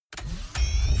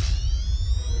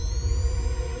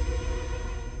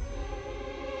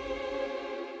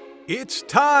It's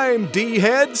time,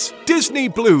 D-heads! Disney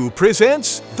Blue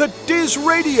presents the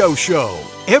DizRadio Show.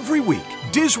 Every week,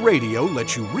 DizRadio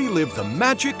lets you relive the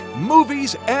magic,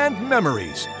 movies, and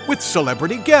memories with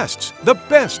celebrity guests, the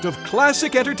best of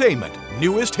classic entertainment,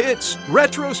 newest hits,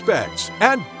 retrospects,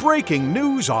 and breaking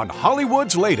news on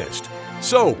Hollywood's latest.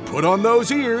 So put on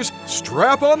those ears,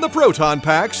 strap on the proton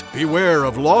packs, beware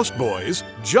of Lost Boys,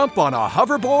 jump on a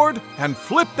hoverboard, and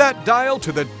flip that dial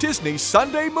to the Disney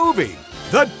Sunday movie.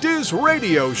 The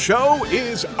DizRadio Show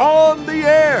is on the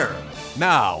air.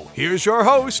 Now, here's your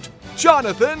host,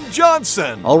 Jonathan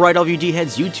Johnson. All right, all of you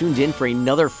D-heads, you tuned in for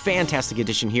another fantastic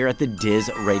edition here at the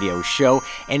DizRadio Show.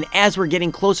 And as we're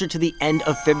getting closer to the end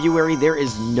of February, there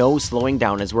is no slowing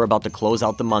down as we're about to close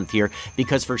out the month here,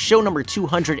 because for show number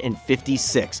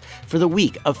 256, for the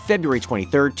week of February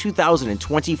 23rd,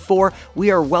 2024,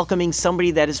 we are welcoming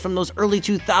somebody that is from those early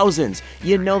 2000s.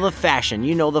 You know the fashion,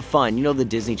 you know the fun, you know the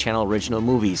Disney Channel original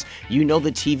movies, you know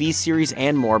the TV series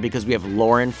and more, because we have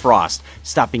Lauren Frost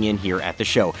stopping in here at the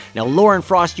show. Now, Lauren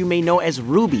Frost you may know as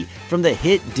Ruby from the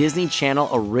hit Disney Channel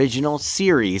original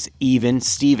series, Even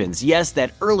Stevens. Yes,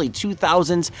 that early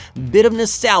 2000s bit of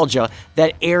nostalgia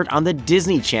that aired on the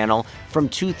Disney Channel from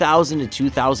 2000 to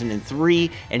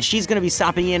 2003, and she's going to be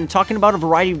stopping in and talking about a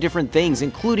variety of different things,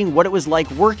 including what it was like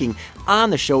working on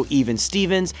the show Even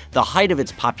Stevens, the height of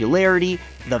its popularity,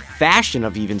 the fashion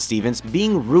of Even Stevens,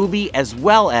 being Ruby, as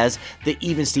well as the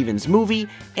Even Stevens movie,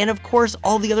 and of course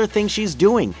all the other things she's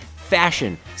doing.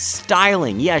 Fashion,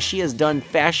 styling. Yeah, she has done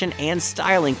fashion and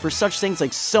styling for such things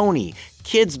like Sony,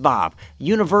 Kids Bop,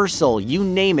 Universal, you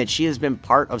name it. She has been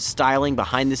part of styling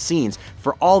behind the scenes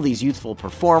for all these youthful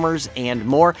performers and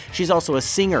more. She's also a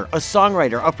singer, a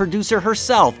songwriter, a producer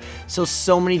herself.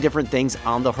 So many different things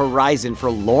on the horizon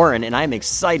for Lauren, and I'm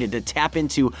excited to tap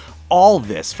into all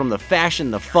this, from the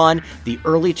fashion, the fun, the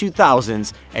early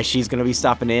 2000s, as she's going to be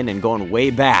stopping in and going way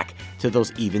back to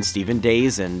those Even Steven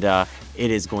days, and it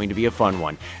is going to be a fun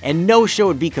one. And no show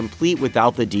would be complete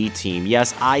without the D-Team.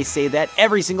 Yes, I say that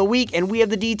every single week, and we have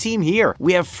the D-Team here.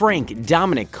 We have Frank,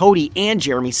 Domenic, Cody, and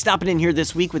Jeremy stopping in here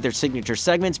this week with their signature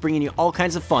segments, bringing you all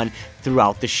kinds of fun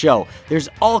throughout the show. There's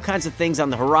all kinds of things on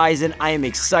the horizon. I am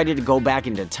excited to go back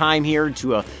into time here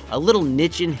to a little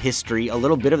niche in history, a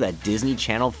little bit of that Disney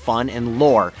Channel fun and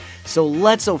lore. So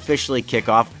let's officially kick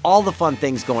off all the fun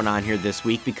things going on here this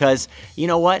week, because you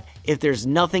know what? If there's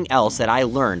nothing else that I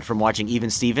learned from watching Even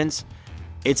Stevens,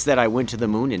 it's that I went to the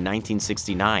moon in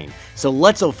 1969. So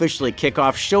let's officially kick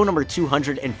off show number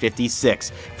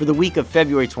 256 for the week of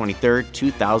February 23rd,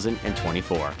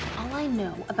 2024. All I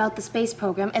know about the space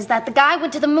program is that the guy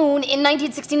went to the moon in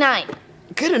 1969.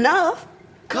 Good enough.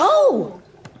 Go.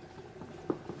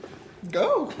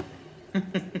 Go.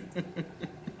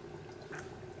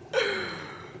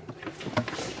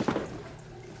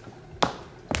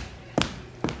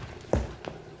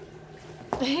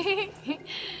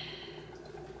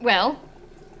 Well,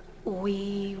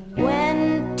 we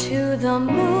went to the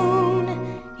moon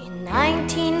in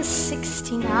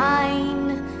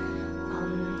 1969.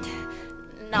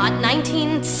 Not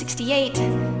 1968,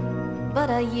 but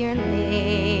a year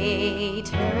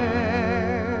later.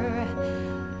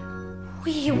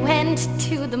 We went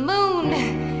to the moon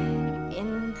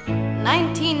in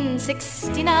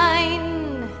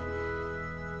 1969.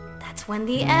 That's when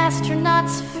the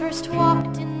astronauts first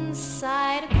walked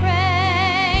inside a crater.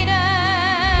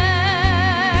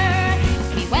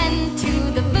 We went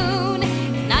to the moon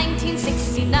in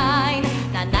 1969,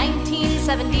 not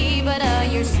 1970, but a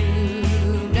year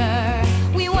sooner.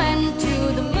 We went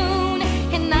to the moon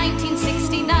in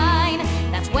 1969.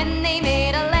 That's when they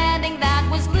made a landing that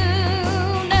was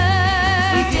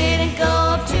lunar. We didn't go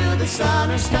up to the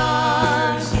sun or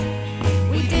stars.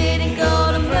 We didn't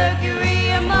go to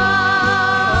Mercury or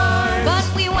Mars. But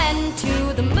we went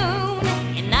to the moon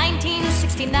in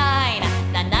 1969,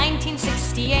 not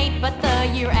 1968, but the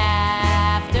year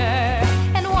after.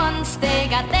 And once they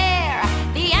got there,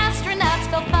 the astronauts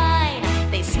felt fine.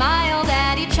 They smiled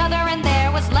at each other and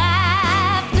there was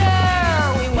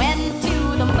laughter. We went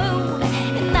to the moon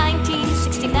in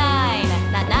 1969,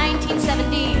 not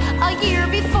 1970, a year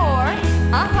before.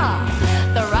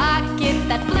 The rocket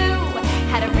that flew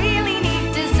had a really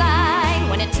neat design.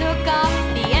 When it took off,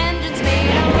 the engines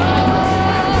made a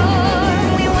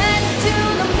roar. We went to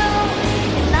the moon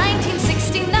in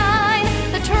 1969.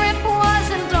 The trip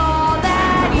wasn't all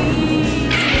that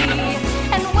easy.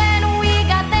 And when we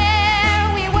got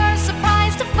there, we were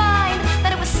surprised to find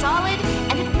that it was solid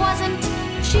and it wasn't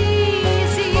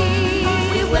cheesy.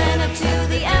 We went up to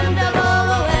the end of all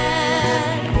the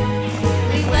land.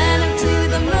 We went up to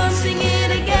the moon, sing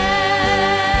it again.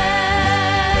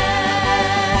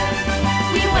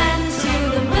 We went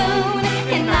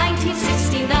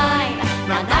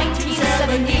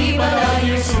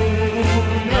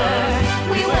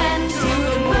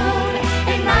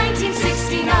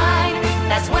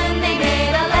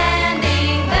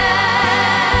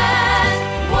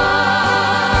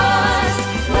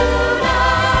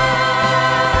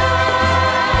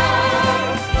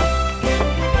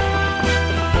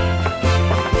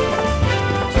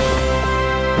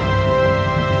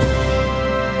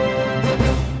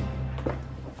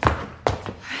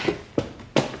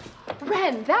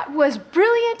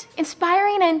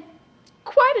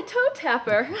quite a toe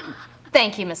tapper.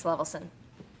 Thank you, Miss Levelson.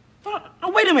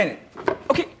 Oh, wait a minute.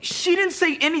 Okay, she didn't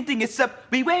say anything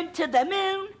except we went to the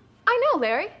moon. I know,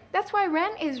 Larry. That's why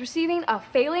Ren is receiving a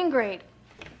failing grade.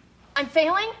 I'm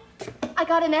failing? I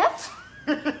got an F?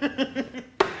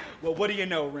 Well, what do you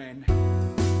know, Ren?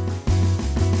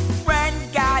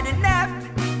 Ren got an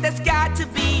F. That's got to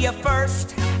be a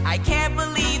first. I can't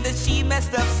believe that she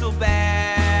messed up so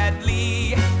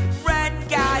badly. Ren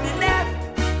got an F.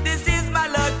 This is my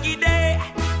lucky day.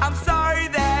 I'm sorry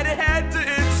that it had to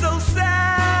end so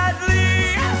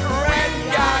sadly.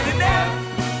 Ren got an F.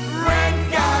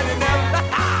 Ren got an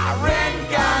F.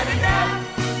 Ren got an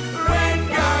F. Ren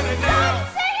got an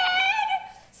F.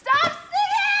 Stop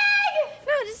singing!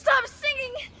 No, just stop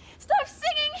singing. Stop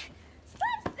singing.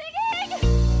 Stop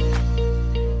singing.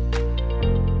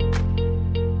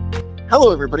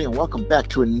 Hello, everybody, and welcome back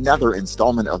to another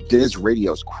installment of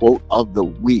DizRadio's Quote of the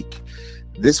Week.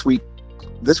 This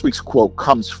week's quote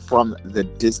comes from the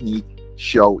Disney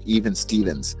show Even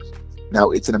Stevens.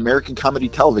 Now, it's an American comedy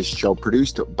television show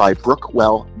produced by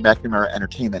Brookwell McNamara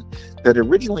Entertainment that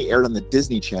originally aired on the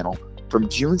Disney Channel from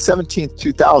June 17th,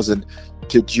 2000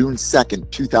 to June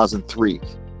 2nd, 2003,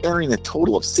 airing a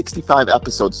total of 65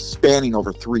 episodes spanning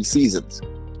over 3 seasons.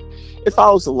 It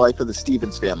follows the life of the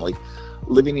Stevens family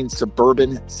living in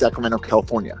suburban Sacramento,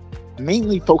 California,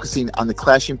 mainly focusing on the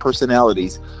clashing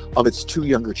personalities of its 2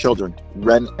 younger children,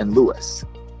 Ren and Louis.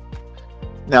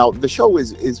 Now, the show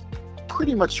is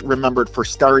pretty much remembered for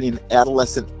starring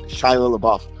adolescent Shia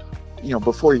LaBeouf,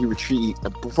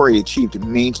 before he achieved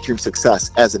mainstream success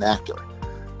as an actor.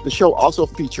 The show also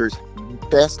features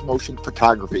fast motion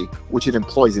photography, which it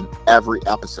employs in every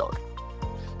episode.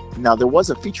 Now, there was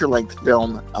a feature-length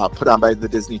film put on by the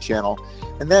Disney Channel,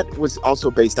 and that was also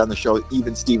based on the show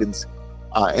Even Stevens,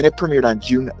 and it premiered on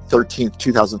June 13th,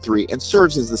 2003, and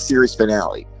serves as the series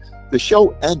finale. The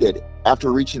show ended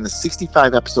after reaching the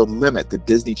 65-episode limit the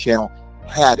Disney Channel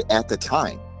had at the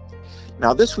time.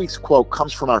 Now, this week's quote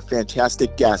comes from our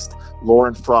fantastic guest,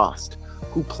 Lauren Frost,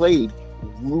 who played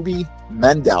Ruby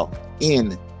Mendel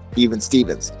in Even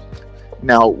Stevens.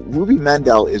 Now, Ruby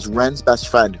Mendel is Ren's best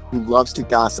friend who loves to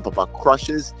gossip about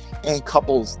crushes and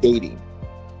couples dating.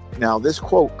 Now, this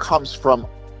quote comes from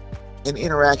an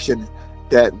interaction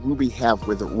that Ruby had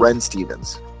with Ren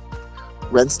Stevens.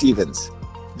 Ren Stevens,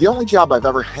 the only job I've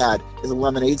ever had is a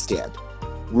lemonade stand.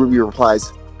 Ruby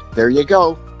replies, there you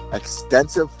go,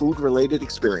 extensive food-related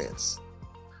experience.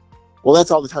 Well,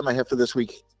 that's all the time I have for this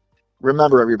week.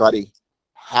 Remember, everybody,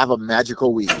 have a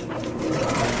magical week.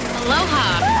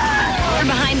 Aloha. We're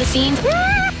behind the scenes.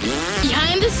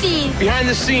 Behind the scenes. Behind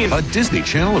the Scenes, a Disney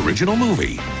Channel original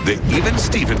movie, the Even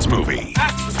Stevens movie.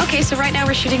 Okay, so right now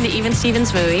we're shooting the Even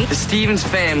Stevens movie. The Stevens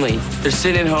family, they're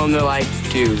sitting at home, they're like,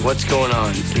 dude, what's going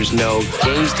on? There's no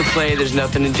games to play, there's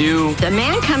nothing to do. The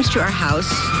man comes to our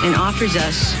house and offers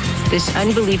us this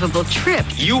unbelievable trip.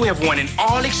 You have won an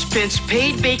all-expense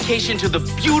paid vacation to the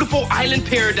beautiful island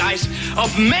paradise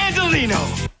of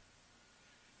Mandalino.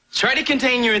 Try to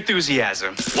contain your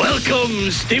enthusiasm. Welcome,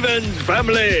 Stevens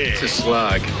family. It's a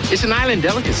slug. It's an island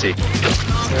delicacy.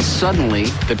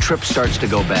 Suddenly, the trip starts to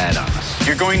go bad on us.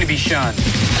 You're going to be shunned.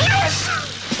 Yes!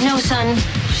 No, son.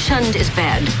 Shunned is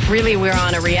bad. Really, we're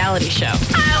on a reality show. I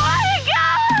want to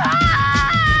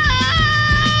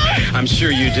go! I'm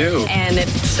sure you do. And it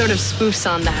sort of spoofs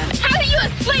on that. How do you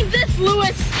explain this,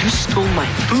 Louis? You stole my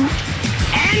food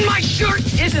and my shirt.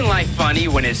 Isn't life funny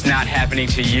when it's not happening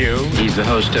to you? He's the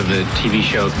host of the TV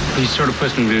show. He sort of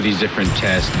puts them through these different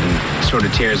tests and sort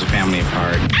of tears the family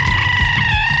apart.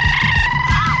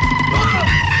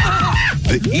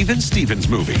 The Even Stevens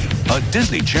movie, a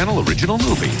Disney Channel original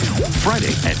movie.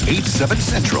 Friday at 8, 7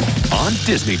 Central on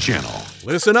Disney Channel.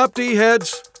 Listen up,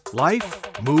 D-heads.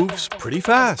 Life moves pretty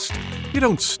fast. You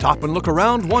don't stop and look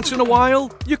around once in a while,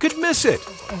 you could miss it.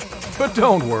 But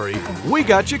don't worry, we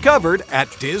got you covered at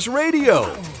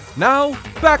DizRadio. Now,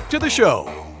 back to the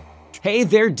show. Hey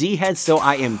there, D-heads, so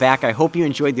I am back. I hope you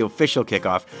enjoyed the official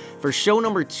kickoff for show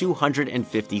number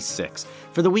 256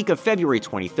 for the week of February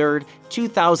 23rd,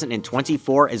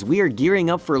 2024, as we are gearing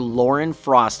up for Lauren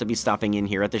Frost to be stopping in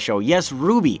here at the show. Yes,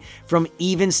 Ruby from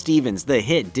Even Stevens, the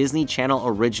hit Disney Channel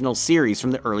original series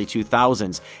from the early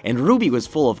 2000s. And Ruby was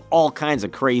full of all kinds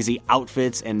of crazy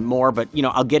outfits and more, but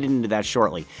I'll get into that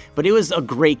shortly. But it was a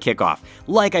great kickoff.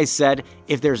 Like I said,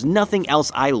 if there's nothing else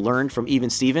I learned from Even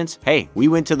Stevens, hey, we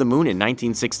went to the moon in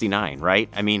 1969, right?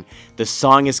 I mean, the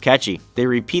song is catchy. They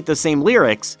repeat the same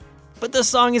lyrics, but the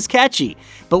song is catchy.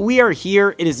 But we are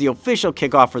here. It is the official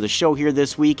kickoff for the show here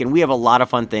this week, and we have a lot of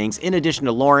fun things. In addition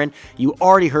to Lauren, you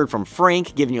already heard from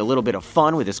Frank giving you a little bit of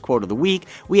fun with his quote of the week.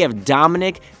 We have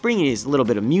Domenic bringing his little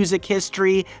bit of music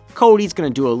history. Cody's going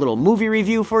to do a little movie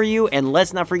review for you, and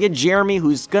let's not forget Jeremy,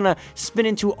 who's going to spin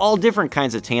into all different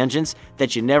kinds of tangents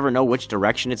that you never know which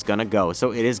direction it's going to go.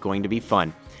 So it is going to be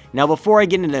fun. Now, before I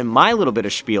get into my little bit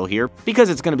of spiel here, because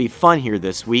it's going to be fun here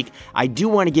this week, I do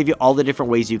want to give you all the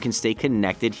different ways you can stay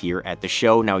connected here at the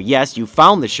show. Now, yes, you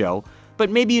found the show, but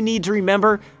maybe you need to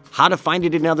remember how to find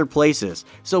it in other places.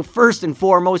 So first and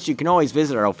foremost, you can always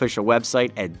visit our official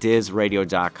website at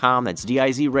DizRadio.com. That's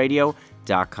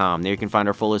DizRadio.com. There you can find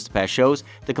our full list of past shows,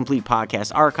 the complete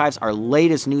podcast archives, our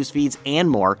latest news feeds, and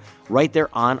more right there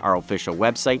on our official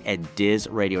website at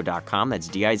DizRadio.com. That's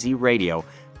DizRadio.com.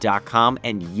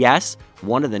 And yes,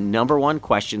 one of the number one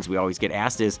questions we always get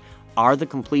asked is, are the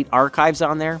complete archives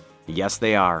on there? Yes,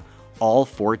 they are. All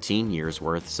 14 years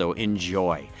worth, so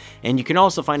enjoy. And you can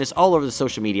also find us all over the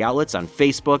social media outlets on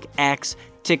Facebook, X,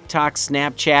 TikTok,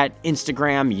 Snapchat,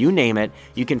 Instagram, you name it.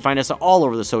 You can find us all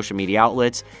over the social media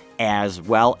outlets as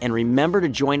well. And remember to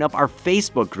join up our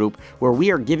Facebook group where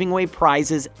we are giving away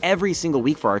prizes every single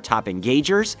week for our top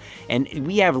engagers. And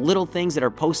we have little things that are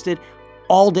posted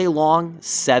all day long,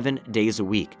 7 days a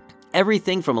week.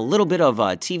 Everything from a little bit of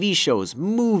TV shows,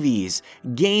 movies,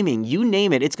 gaming, you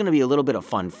name it. It's going to be a little bit of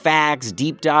fun facts,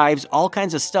 deep dives, all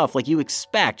kinds of stuff like you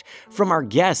expect from our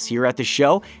guests here at the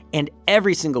show. And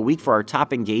every single week for our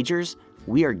top engagers,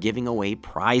 we are giving away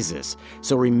prizes.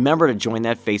 So remember to join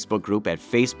that Facebook group at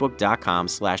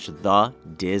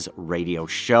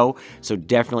facebook.com/TheDizRadioShow. So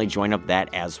definitely join up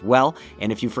that as well.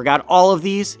 And if you forgot all of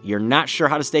these, you're not sure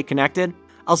how to stay connected,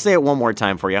 I'll say it one more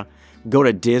time for you. Go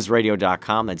to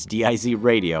DizRadio.com. That's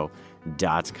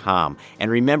DizRadio.com.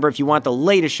 And remember, if you want the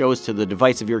latest shows to the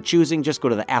device of your choosing, just go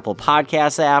to the Apple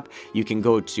Podcasts app. You can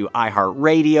go to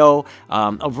iHeartRadio,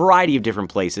 a variety of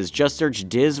different places. Just search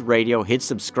Diz Radio, hit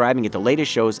subscribe, and get the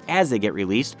latest shows as they get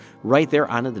released right there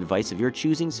onto the device of your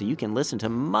choosing, so you can listen to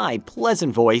my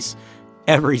pleasant voice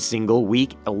every single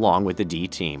week along with the D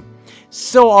team.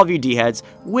 So all of you D-heads,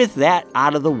 with that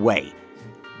out of the way,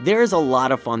 there's a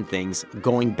lot of fun things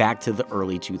going back to the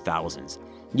early 2000s.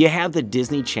 You have the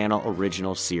Disney Channel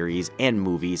original series and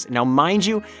movies. Now, mind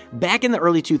you, back in the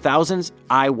early 2000s,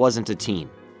 I wasn't a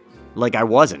teen. Like, I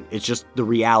wasn't. It's just the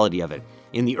reality of it.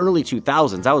 In the early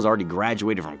 2000s, I was already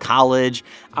graduated from college.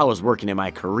 I was working in my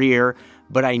career.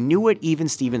 But I knew what Even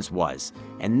Stevens was,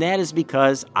 and that is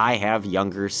because I have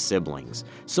younger siblings.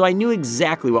 So I knew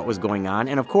exactly what was going on,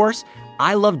 and of course,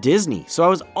 I love Disney, so I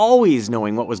was always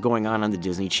knowing what was going on the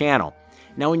Disney Channel.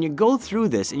 Now, when you go through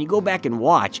this and you go back and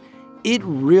watch, it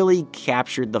really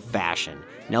captured the fashion.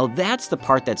 Now, that's the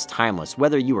part that's timeless,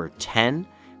 whether you were 10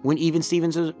 when Even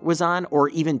Stevens was on, or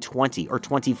even 20 or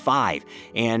 25,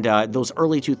 and those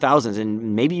early 2000s,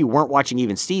 and maybe you weren't watching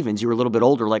Even Stevens, you were a little bit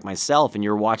older like myself, and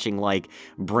you're watching like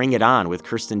Bring It On with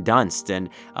Kirsten Dunst, and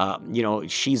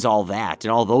She's All That,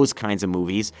 and all those kinds of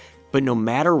movies. But no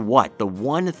matter what, the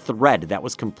one thread that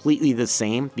was completely the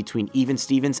same between Even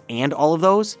Stevens and all of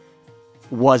those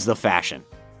was the fashion.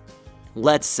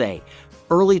 Let's say,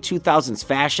 early 2000s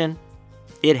fashion,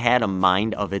 it had a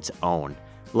mind of its own.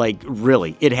 Like,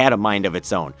 really, it had a mind of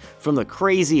its own. From the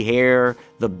crazy hair,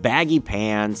 the baggy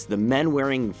pants, the men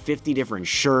wearing 50 different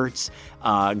shirts,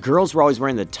 girls were always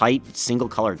wearing the tight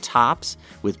single-colored tops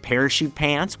with parachute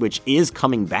pants, which is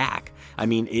coming back. I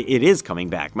mean, it is coming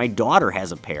back. My daughter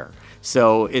has a pair.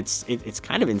 So it's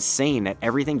kind of insane that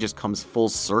everything just comes full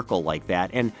circle like that.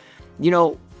 And,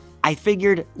 I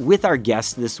figured with our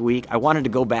guest this week, I wanted to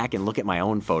go back and look at my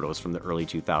own photos from the early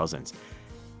 2000s.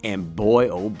 And boy,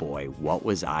 oh boy, what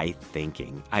was I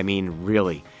thinking? I mean,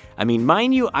 really. I mean,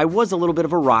 mind you, I was a little bit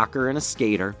of a rocker and a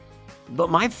skater, but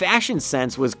my fashion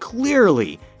sense was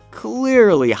clearly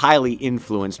highly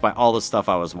influenced by all the stuff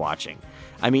I was watching.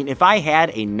 I mean, if I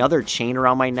had another chain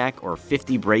around my neck or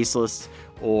 50 bracelets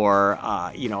or,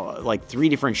 like 3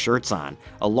 different shirts on,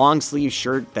 a long sleeve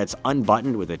shirt that's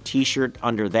unbuttoned with a t-shirt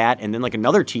under that, and then like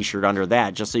another t-shirt under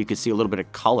that, just so you could see a little bit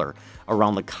of color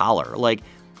around the collar. Like,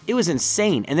 it was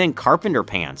insane. And then carpenter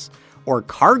pants or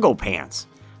cargo pants.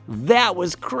 That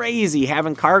was crazy,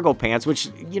 having cargo pants,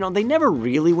 which, they never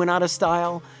really went out of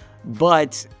style,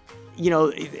 but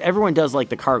everyone does like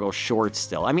the cargo shorts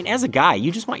still. I mean, as a guy,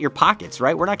 you just want your pockets,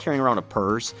 right? We're not carrying around a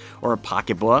purse or a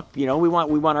pocketbook. We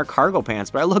want our cargo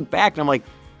pants. But I look back and I'm like,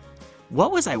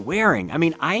 what was I wearing? I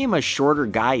mean, I am a shorter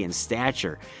guy in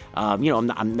stature.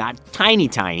 I'm not tiny,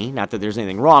 not that there's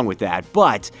anything wrong with that,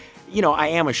 but I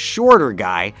am a shorter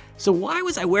guy, so why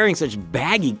was I wearing such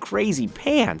baggy, crazy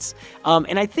pants?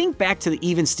 And I think back to the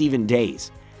Even Steven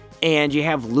days. And you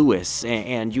have Lewis,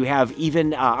 and you have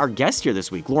even our guest here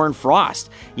this week, Lauren Frost.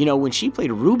 When she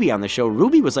played Ruby on the show,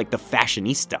 Ruby was like the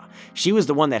fashionista. She was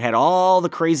the one that had all the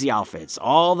crazy outfits,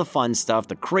 all the fun stuff,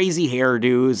 the crazy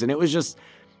hairdos, and it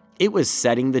was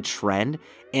setting the trend.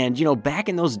 And, back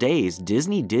in those days,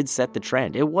 Disney did set the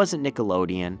trend. It wasn't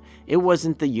Nickelodeon. It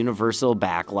wasn't the Universal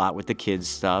backlot with the kids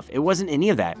stuff. It wasn't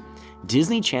any of that.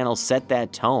 Disney Channel set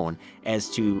that tone as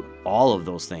to all of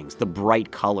those things. The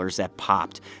bright colors that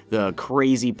popped, the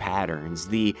crazy patterns,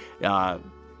 the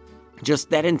just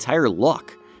that entire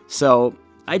look. So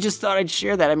I just thought I'd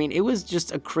share that. I mean, it was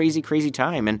just a crazy, crazy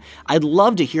time. And I'd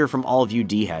love to hear from all of you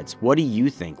D-heads. What do you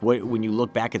think? When you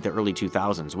look back at the early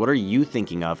 2000s, what are you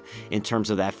thinking of in terms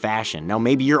of that fashion? Now,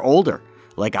 maybe you're older,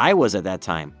 like I was at that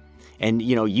time. And,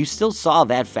 you still saw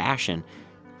that fashion.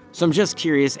 So I'm just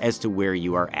curious as to where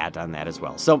you are at on that as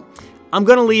well. So I'm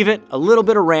going to leave it a little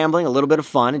bit of rambling, a little bit of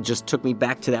fun. It just took me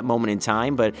back to that moment in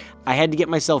time, but I had to get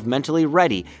myself mentally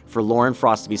ready for Lauren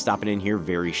Frost to be stopping in here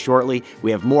very shortly.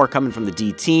 We have more coming from the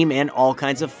D team and all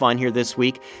kinds of fun here this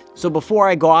week. So before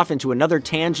I go off into another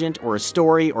tangent or a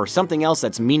story or something else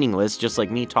that's meaningless, just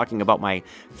like me talking about my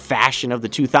fashion of the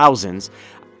 2000s,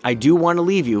 I do want to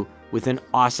leave you with an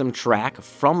awesome track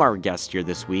from our guest here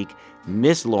this week,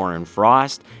 Miss Lauren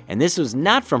Frost. And this was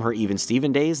not from her Even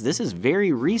Steven days. This is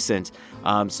very recent,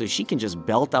 so she can just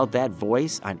belt out that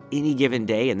voice on any given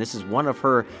day. And this is one of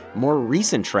her more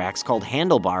recent tracks called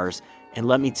Handlebars. And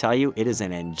let me tell you, it is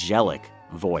an angelic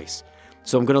voice.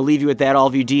 So I'm going to leave you with that, all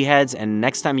of you D-heads. And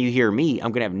next time you hear me,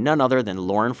 I'm going to have none other than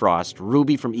Lauren Frost,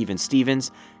 Ruby from Even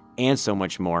Stevens, and so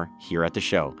much more here at the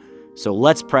show. So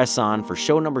let's press on for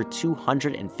show number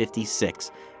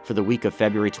 256 for the week of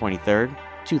February 23rd,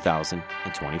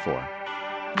 2024.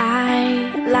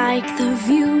 I like the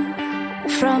view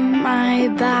from my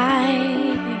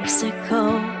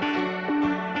bicycle,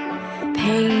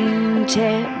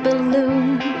 painted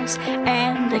balloons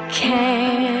and a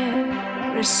carousel.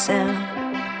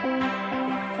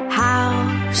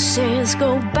 Houses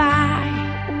go by,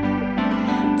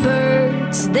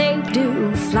 birds they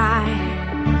do fly.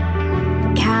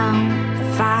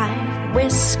 Count 5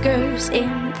 whiskers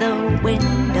in the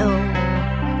window.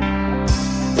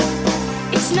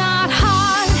 It's not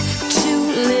hard to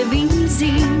live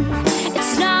easy.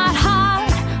 It's not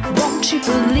hard, won't you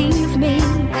believe me?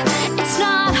 It's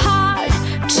not hard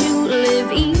to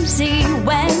live easy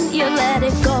when you let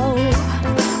it go.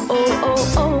 Oh,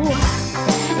 oh, oh.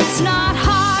 It's not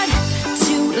hard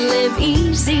to live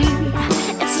easy.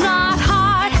 It's not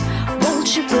hard,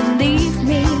 won't you believe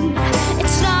me?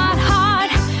 It's not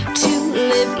hard to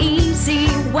live easy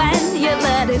when you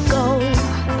let it go.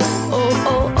 Oh,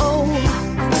 oh, oh.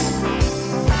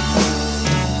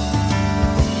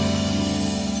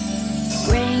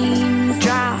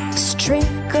 Raindrops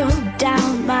trickle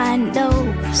down my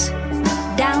nose,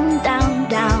 down, down,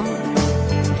 down.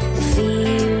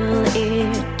 Feel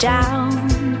it down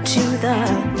to the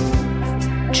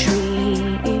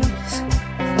trees.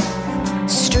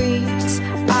 Streets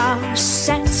are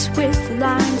set with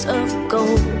lines of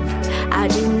gold I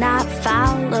do not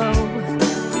follow,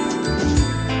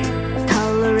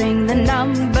 coloring the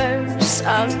numbers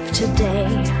of today.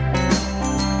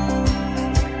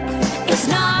 It's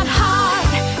not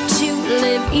hard to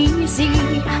live easy.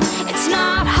 It's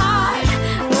not hard,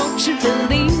 won't you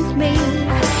believe me?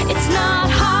 It's not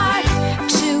hard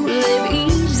to live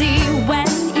easy when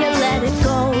you let it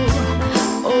go.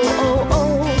 Oh, oh,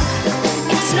 oh.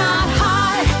 It's not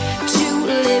hard to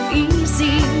live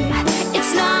easy.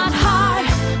 It's not hard,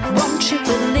 won't you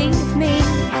believe me?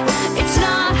 It's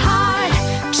not hard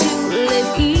to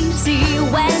live easy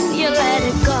when you let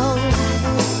it go.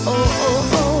 Oh, oh,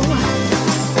 oh.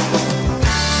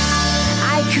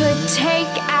 I could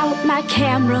take out my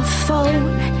camera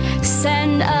phone,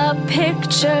 send a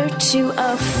picture to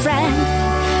a friend.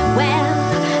 Well,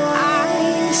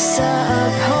 I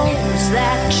suppose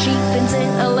that cheapens it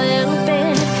a little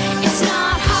bit. It's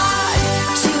not hard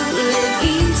to live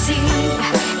easy.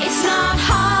 It's not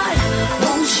hard,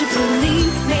 won't you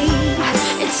believe me?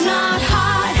 It's not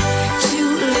hard to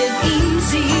live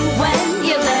easy when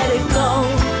you let it go.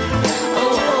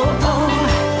 Oh, oh, oh.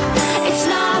 It's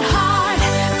not hard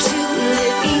to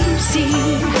live easy.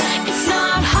 It's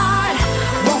not hard,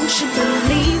 won't you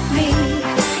believe me?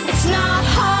 It's not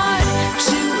hard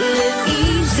to live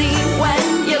easy when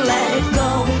you let it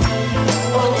go.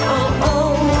 Oh, oh, oh.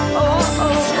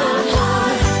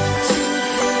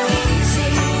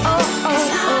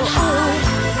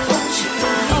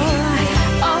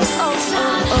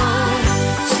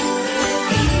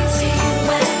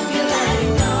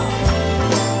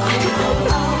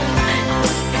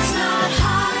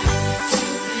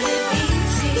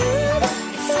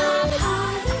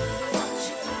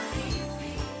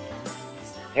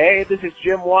 Hey, this is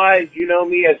Jim Wise. You know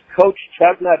me as Coach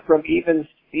Chubnut from Even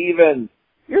Stevens.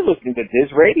 You're listening to Diz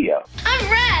Radio.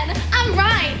 I'm Ren. I'm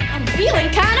Ryan. I'm feeling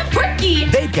kind of perky.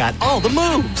 They've got all the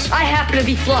moves. I happen to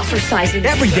be flosser-sizing.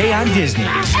 Every day on Disney.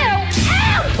 Ow!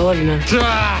 Ow! I love you, man.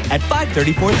 At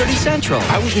 5:30, 4:30 Central.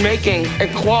 I was making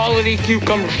a quality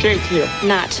cucumber shake here.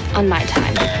 Not on my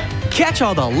time. Catch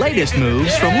all the latest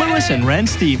moves from Lewis and Ren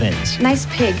Stevens. Nice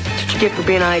pig. That's what you get for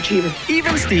being a high achiever.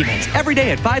 Even Stevens, every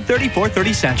day at 5:30,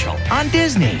 4:30 Central on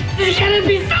Disney. This is gonna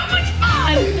be so much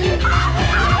fun!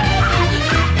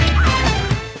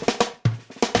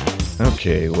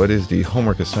 Okay, what is the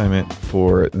homework assignment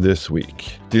for this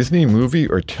week? Disney movie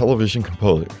or television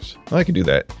composers? I could do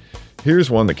that.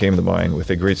 Here's one that came to mind with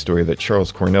a great story that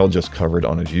Charles Cornell just covered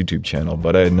on his YouTube channel,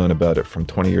 but I had known about it from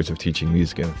 20 years of teaching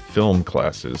music in film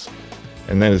classes,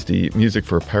 and that is the music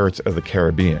for Pirates of the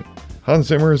Caribbean. Hans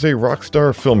Zimmer is a rock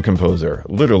star film composer.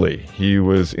 Literally, he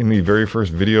was in the very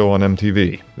first video on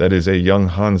MTV. That is a young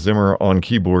Hans Zimmer on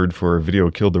keyboard for Video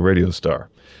Killed the Radio Star.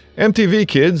 MTV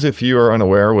Kids, if you are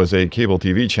unaware, was a cable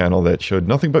TV channel that showed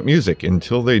nothing but music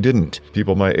until they didn't.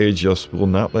 People my age just will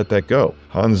not let that go.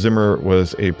 Hans Zimmer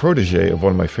was a protege of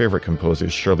one of my favorite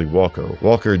composers, Shirley Walker.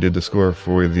 Walker did the score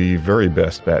for the very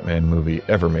best Batman movie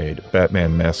ever made,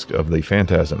 Batman Mask of the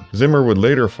Phantasm. Zimmer would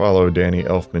later follow Danny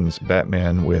Elfman's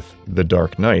Batman with The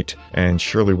Dark Knight, and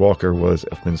Shirley Walker was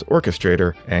Elfman's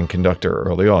orchestrator and conductor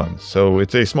early on. So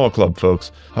it's a small club,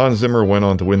 folks. Hans Zimmer went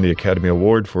on to win the Academy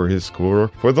Award for his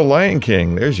score for The Lion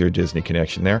King. There's your Disney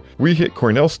connection there. We hit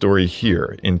Cornell's story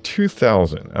here. In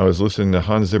 2000, I was listening to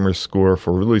Hans Zimmer's score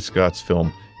for Ridley Scott's film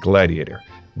Gladiator.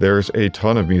 There's a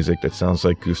ton of music that sounds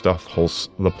like Gustav Holst's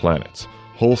The Planets.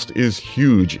 Holst is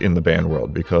huge in the band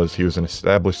world because he was an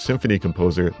established symphony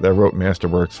composer that wrote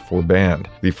masterworks for band.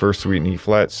 The first suite in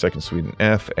E-flat, second suite in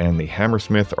F, and the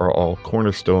Hammersmith are all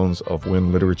cornerstones of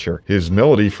wind literature. His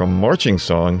melody from Marching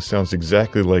Song sounds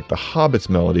exactly like The Hobbit's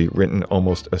melody written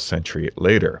almost a century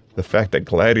later. The fact that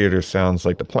Gladiator sounds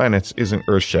like The Planets isn't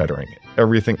earth-shattering.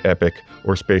 Everything epic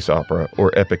or space opera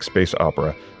or epic space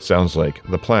opera sounds like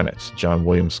The Planets. John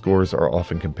Williams' scores are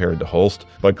often compared to Holst,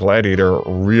 but Gladiator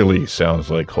really sounds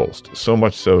like Holst, so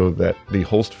much so that the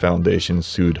Holst Foundation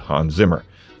sued Hans Zimmer.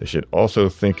 They should also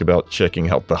think about checking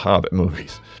out the Hobbit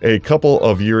movies. A couple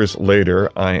of years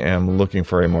later, I am looking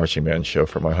for a marching band show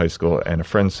for my high school, and a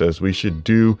friend says we should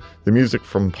do the music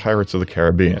from Pirates of the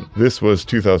Caribbean. This was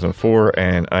 2004,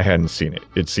 and I hadn't seen it.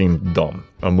 It seemed dumb.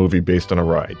 A movie based on a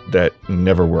ride. That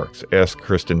never works. Ask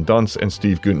Kristen Dunst and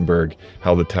Steve Guttenberg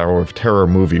how the Tower of Terror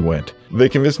movie went. They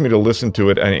convinced me to listen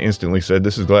to it, and I instantly said,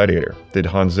 "This is Gladiator. Did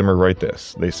Hans Zimmer write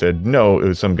this?" They said, "No, it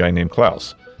was some guy named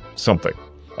Klaus. Something."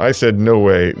 I said, "No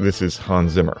way, this is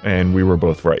Hans Zimmer," and we were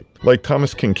both right. Like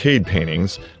Thomas Kincaid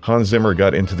paintings, Hans Zimmer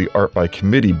got into the art by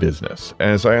committee business.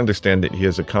 As I understand it, he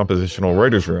has a compositional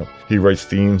writer's room. He writes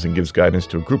themes and gives guidance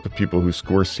to a group of people who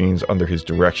score scenes under his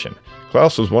direction.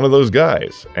 Klaus was one of those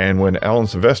guys, and when Alan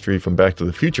Silvestri from Back to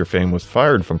the Future fame was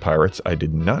fired from Pirates, I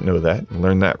did not know that,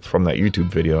 learned that from that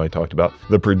YouTube video I talked about,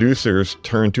 the producers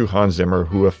turned to Hans Zimmer,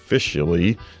 who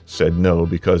officially said no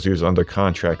because he was under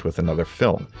contract with another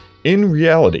film. In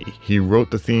reality, he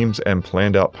wrote the themes and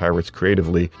planned out Pirates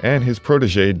creatively, and his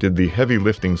protege did the heavy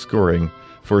lifting scoring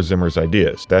for Zimmer's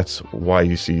ideas. That's why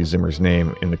you see Zimmer's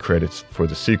name in the credits for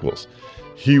the sequels.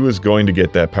 He was going to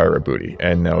get that pirate booty,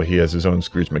 and now he has his own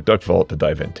Scrooge McDuck vault to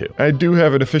dive into. I do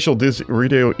have an official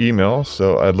DizRadio email,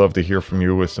 so I'd love to hear from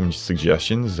you with some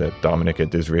suggestions at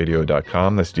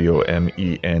Domenic@DizRadio.com. That's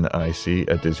DOMENIC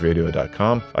at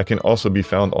DizRadio.com. I can also be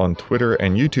found on Twitter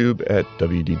and YouTube at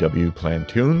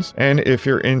WDWPlantunes. And if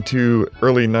you're into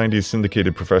early 90s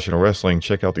syndicated professional wrestling,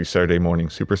 check out the Saturday Morning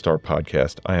Superstar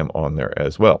podcast. I am on there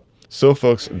as well. So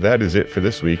folks, that is it for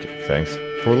this week. Thanks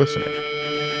for listening.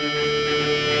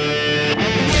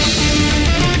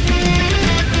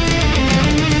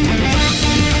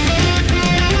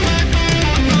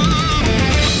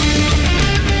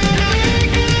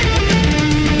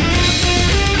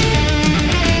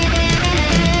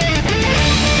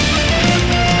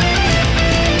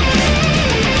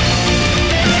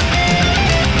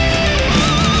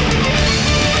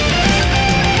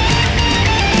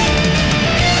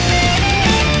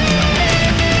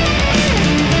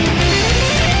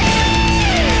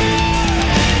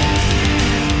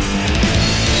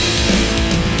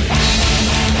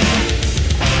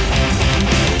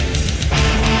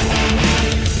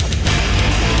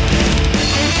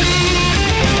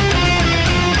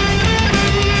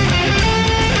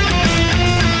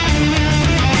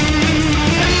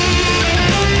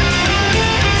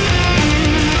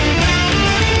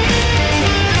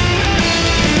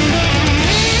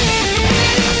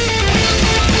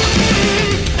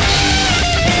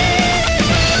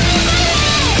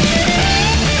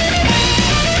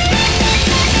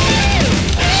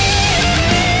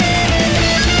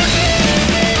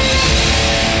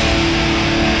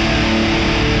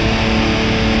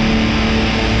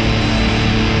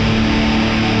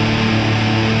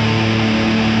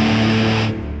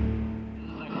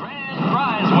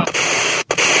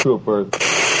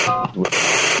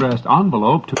 Addressed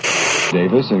envelope to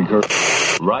Davis and Kirk.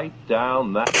 Write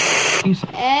down that piece.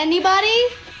 Anybody?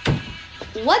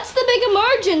 What's the big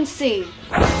emergency?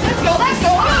 Let's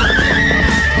go!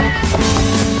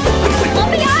 Let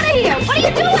me out of here! What are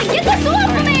you doing? Get this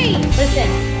off of me!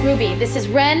 Listen, Ruby, this is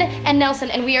Ren and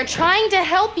Nelson, and we are trying to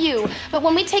help you. But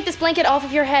when we take this blanket off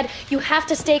of your head, you have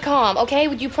to stay calm, okay?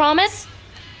 Would you promise?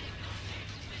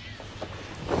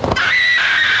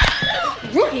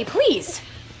 Ruby, please.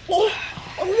 Why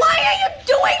are you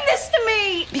doing this to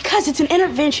me? Because it's an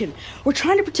intervention. We're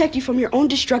trying to protect you from your own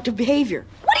destructive behavior.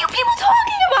 What are you people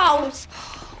talking about?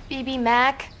 BB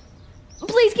Mac.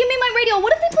 Please give me my radio.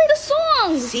 What if they play the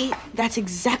songs? See, that's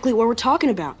exactly what we're talking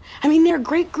about. I mean, they're a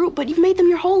great group, but you've made them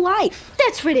your whole life.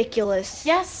 That's ridiculous.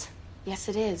 Yes. Yes,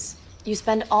 it is. You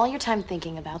spend all your time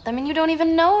thinking about them, and you don't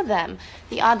even know them.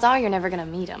 The odds are you're never going to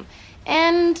meet them.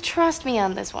 And trust me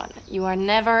on this one. You are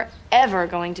never, ever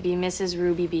going to be Mrs.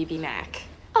 Ruby BB Mac.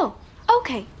 Oh,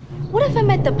 okay. What if I'm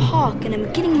at the park and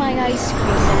I'm getting my ice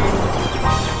cream?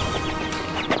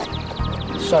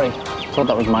 Sorry, thought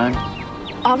that was mine.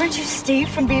 Aren't you Steve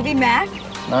from BB Mac?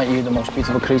 Not you, the most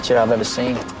beautiful creature I've ever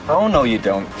seen. Oh, no, you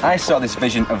don't. I saw this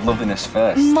vision of loveliness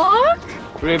first. Mark?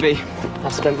 Ruby, I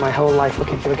spent my whole life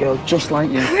looking for a girl just like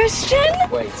you. Christian?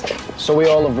 Wait, so we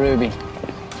all love Ruby.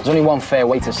 There's only one fair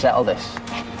way to settle this.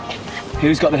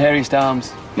 Who's got the hairiest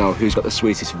arms? No, who's got the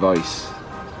sweetest voice?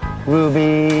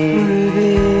 Ruby.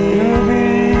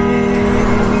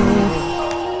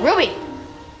 Ruby,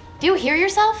 do you hear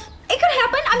yourself? It could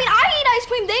happen. I mean, I eat ice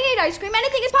cream, they eat ice cream.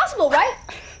 Anything is possible, right?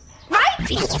 Right?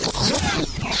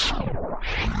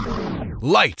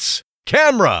 Lights,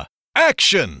 camera,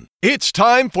 action! It's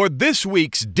time for this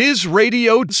week's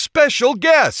DizRadio special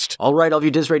guest. All right, all of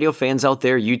you DizRadio fans out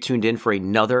there, you tuned in for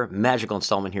another magical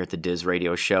installment here at the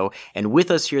DizRadio show. And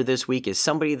with us here this week is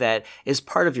somebody that is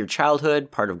part of your childhood,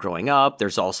 part of growing up.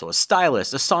 There's also a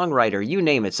stylist, a songwriter, you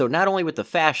name it. So not only with the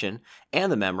fashion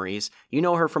and the memories, you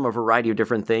know her from a variety of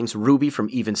different things. Ruby from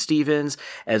Even Stevens,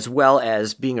 as well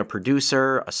as being a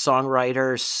producer, a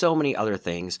songwriter, so many other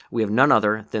things. We have none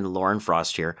other than Lauren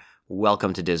Frost here.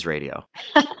 Welcome to DizRadio.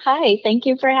 Hi, thank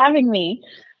you for having me.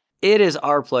 It is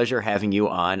our pleasure having you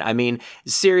on. I mean,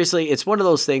 seriously, it's one of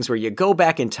those things where you go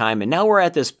back in time, and now we're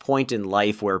at this point in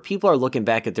life where people are looking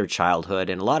back at their childhood,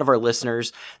 and a lot of our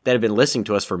listeners that have been listening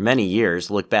to us for many years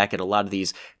look back at a lot of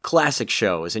these classic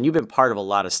shows, and you've been part of a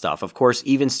lot of stuff. Of course,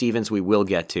 Even Stevens we will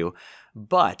get to.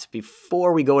 But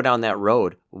before we go down that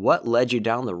road, what led you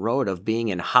down the road of being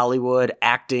in Hollywood,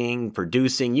 acting,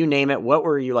 producing, you name it? What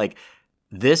were you like,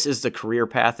 this is the career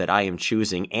path that I am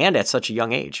choosing, and at such a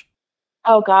young age?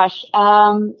 Oh, gosh.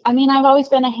 I mean, I've always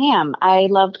been a ham. I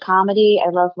loved comedy. I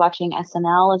loved watching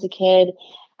SNL as a kid.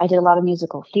 I did a lot of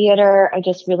musical theater. I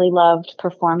just really loved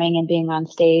performing and being on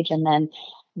stage. And then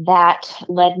that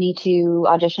led me to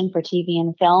audition for TV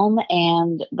and film.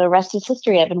 And the rest is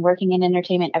history. I've been working in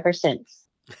entertainment ever since.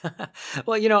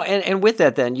 Well, you know, and with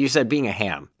that, then you said being a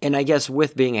ham. And I guess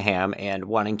with being a ham and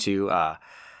wanting to,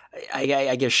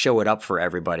 I guess, show it up for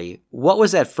everybody. What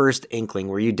was that first inkling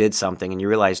where you did something and you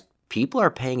realized people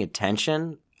are paying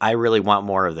attention? I really want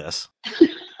more of this.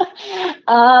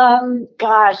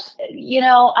 Gosh, you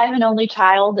know, I'm an only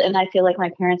child, and I feel like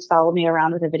my parents followed me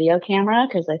around with a video camera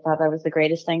because they thought that was the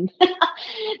greatest thing.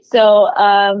 So,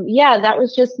 yeah, that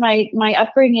was just my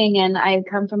upbringing, and I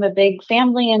come from a big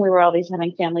family, and we were always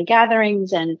having family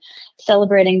gatherings and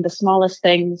celebrating the smallest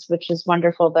things, which is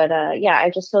wonderful. But, yeah, I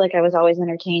just feel like I was always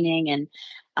entertaining, and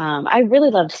I really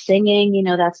loved singing. You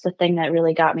know, that's the thing that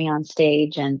really got me on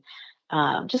stage, and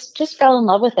just fell in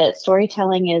love with it.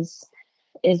 Storytelling is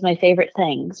my favorite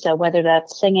thing. So whether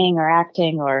that's singing or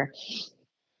acting or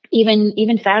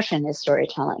even fashion is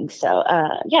storytelling. So,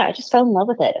 yeah, I just fell in love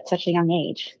with it at such a young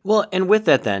age. Well, and with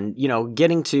that then, you know,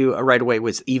 getting to right away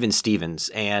was Even Stevens.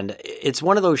 And it's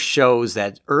one of those shows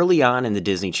that early on in the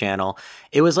Disney Channel,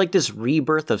 it was like this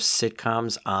rebirth of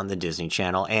sitcoms on the Disney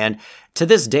Channel. And to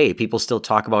this day, people still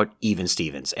talk about Even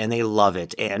Stevens and they love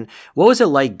it. And what was it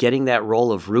like getting that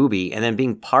role of Ruby and then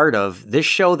being part of this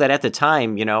show that at the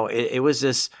time, you know, it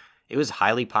was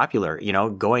highly popular, you know,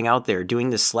 going out there, doing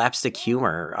this slapstick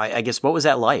humor. I guess, what was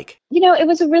that like? You know, it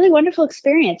was a really wonderful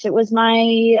experience. It was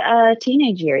my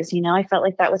teenage years. You know, I felt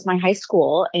like that was my high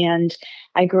school, and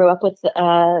I grew up with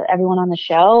everyone on the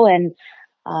show, and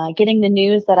getting the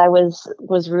news that I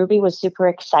was Ruby was super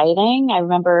exciting. I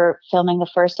remember filming the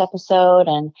first episode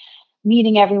and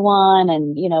meeting everyone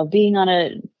and, you know, being on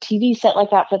a TV set like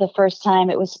that for the first time.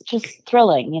 It was just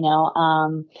thrilling, you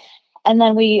know. And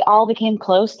then we all became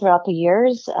close throughout the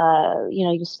years. You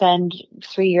know, you spend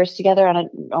 3 years together on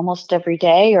it almost every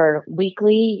day or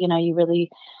weekly. You know, you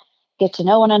really get to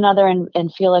know one another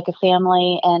and feel like a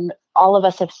family. And all of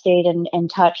us have stayed in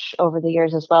touch over the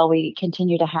years as well. We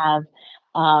continue to have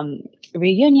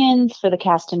reunions for the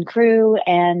cast and crew,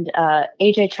 and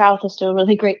AJ Trouth is still a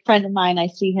really great friend of mine. I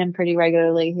see him pretty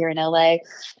regularly here in LA.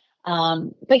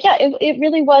 But yeah, it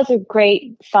really was a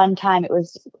great fun time. It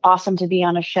was awesome to be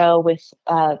on a show with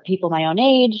people my own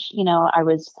age. You know, I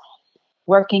was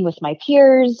working with my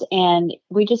peers, and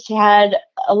we just had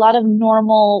a lot of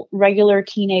normal, regular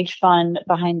teenage fun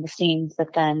behind the scenes.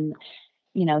 But then,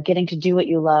 you know, getting to do what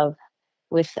you love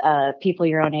with people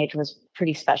your own age was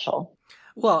pretty special.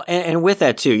 Well, and with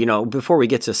that too, you know, before we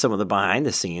get to some of the behind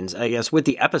the scenes, I guess with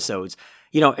the episodes,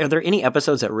 you know, are there any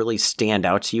episodes that really stand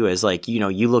out to you as like, you know,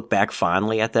 you look back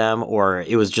fondly at them, or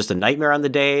it was just a nightmare on the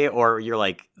day, or you're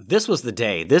like, this was the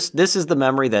day, this is the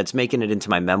memory that's making it into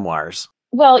my memoirs?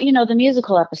 Well, you know, the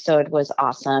musical episode was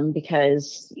awesome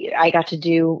because I got to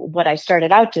do what I started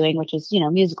out doing, which is, you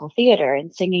know, musical theater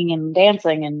and singing and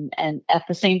dancing and at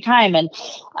the same time. And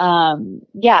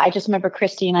yeah, I just remember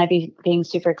Christy and I being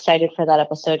super excited for that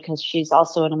episode because she's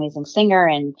also an amazing singer.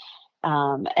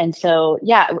 And so,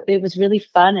 yeah, it was really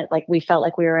fun. We felt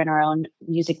like we were in our own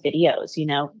music videos, you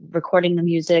know, recording the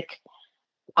music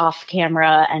off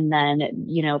camera and then,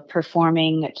 you know,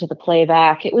 performing to the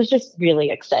playback. It was just really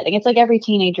exciting. It's like every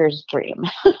teenager's dream.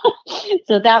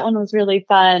 So that one was really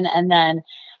fun. And then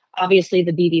obviously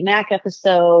the BB Mac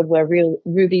episode where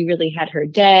Ruby really had her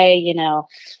day, you know,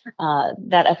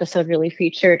 that episode really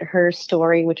featured her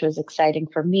story, which was exciting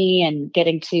for me, and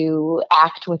getting to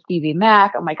act with BB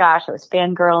Mac. Oh my gosh, I was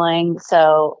fangirling.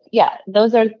 So yeah,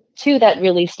 those are two that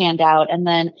really stand out. And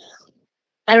then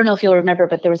I don't know if you'll remember,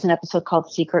 but there was an episode called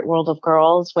Secret World of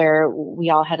Girls where we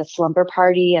all had a slumber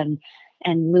party and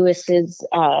Lewis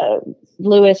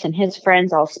and his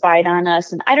friends all spied on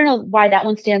us. And I don't know why that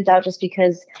one stands out, just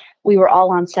because we were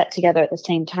all on set together at the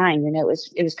same time. You know,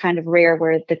 it was kind of rare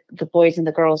where the boys and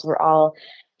the girls were all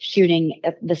shooting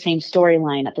at the same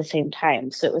storyline at the same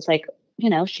time. So it was like, you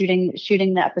know, shooting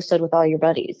the episode with all your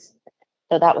buddies.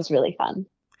 So that was really fun.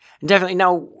 Definitely.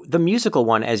 Now, the musical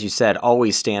one, as you said,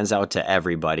 always stands out to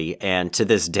everybody. And to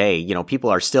this day, you know,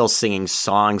 people are still singing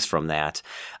songs from that,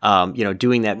 you know,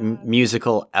 doing that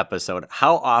musical episode.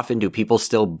 How often do people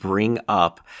still bring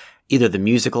up either the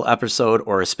musical episode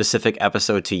or a specific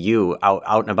episode to you out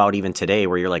and about even today,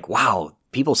 where you're like, wow,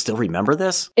 people still remember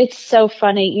this? It's so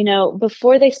funny. You know,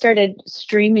 before they started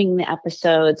streaming the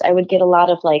episodes, I would get a lot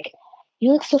of like,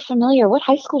 you look so familiar. What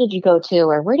high school did you go to?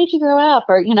 Or where did you grow up?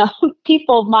 Or, you know,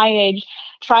 people my age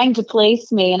trying to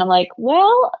place me. And I'm like,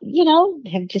 well, you know,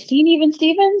 have you seen Even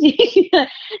Stevens?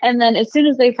 And then as soon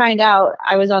as they find out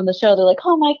I was on the show, they're like,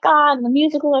 oh my God, the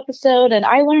musical episode. And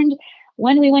I learned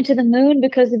when we went to the moon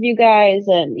because of you guys.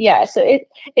 And yeah, so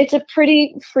it's a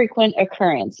pretty frequent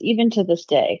occurrence, even to this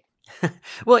day.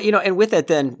 Well, you know, and with that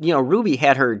then, you know, Ruby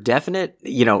had her definite,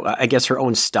 you know, I guess her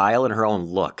own style and her own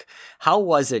look. How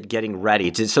was it getting ready?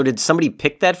 Did somebody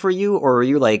pick that for you, or were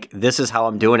you like, this is how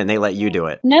I'm doing, and they let you do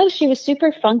it? No, she was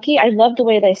super funky. I loved the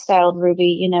way they styled Ruby.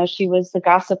 You know, she was the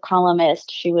gossip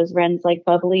columnist. She was Ren's like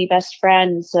bubbly best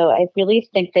friend. So I really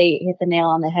think they hit the nail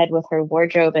on the head with her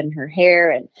wardrobe and her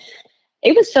hair. And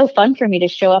it was so fun for me to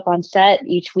show up on set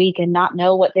each week and not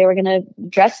know what they were going to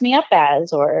dress me up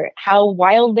as or how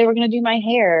wild they were going to do my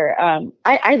hair.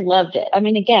 I loved it. I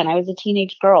mean, again, I was a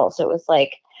teenage girl, so it was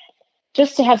like,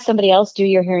 just to have somebody else do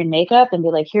your hair and makeup and be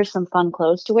like, here's some fun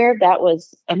clothes to wear, that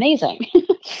was amazing.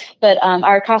 But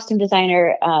our costume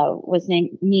designer was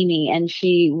named Mimi, and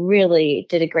she really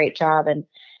did a great job. And,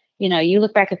 you know, you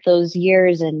look back at those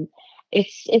years and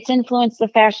it's influenced the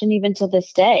fashion even to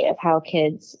this day of how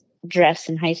kids dress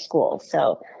in high school.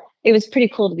 So it was pretty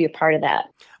cool to be a part of that.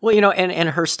 Well, you know, and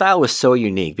her style was so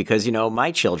unique because, you know,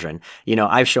 my children, you know,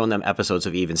 I've shown them episodes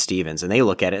of Even Stevens and they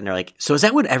look at it and they're like, so is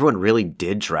that what everyone really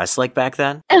did dress like back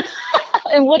then?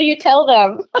 And what do you tell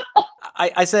them?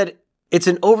 I said, it's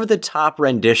an over-the-top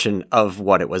rendition of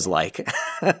what it was like.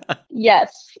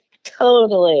 Yes,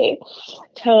 totally.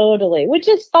 Which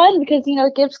is fun because, you know,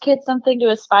 it gives kids something to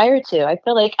aspire to. I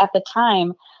feel like at the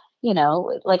time, you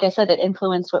know, like I said, it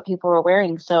influenced what people were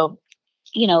wearing. So,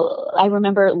 you know, I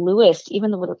remember Lewis,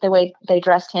 even the way they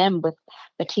dressed him with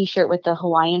the T-shirt with the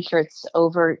Hawaiian shirts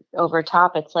over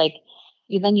top. It's like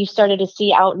then you started to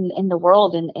see out in the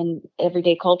world in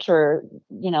everyday culture,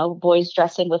 you know, boys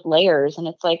dressing with layers, and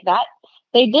it's like that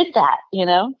they did that, you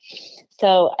know.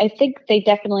 So I think they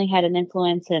definitely had an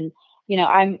influence. And you know,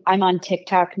 I'm on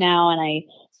TikTok now, and I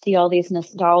see all these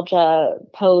nostalgia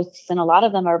posts, and a lot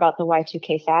of them are about the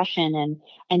Y2K fashion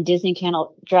and Disney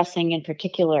Channel dressing in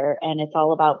particular. And it's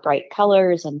all about bright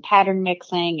colors and pattern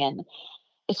mixing. And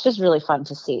it's just really fun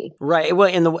to see. Right. Well,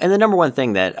 and the number one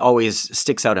thing that always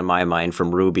sticks out in my mind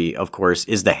from Ruby, of course,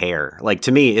 is the hair. Like,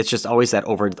 to me, it's just always that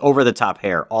over the top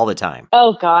hair all the time.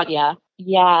 Oh God, yeah.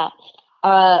 Yeah.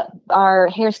 Our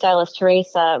hairstylist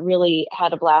Teresa really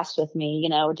had a blast with me,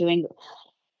 doing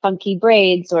funky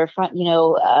braids or I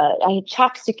had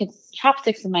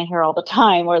chopsticks in my hair all the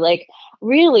time, or like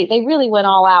they really went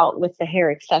all out with the hair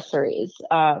accessories.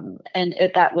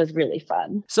 That was really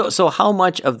fun. So how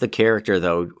much of the character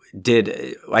though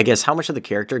how much of the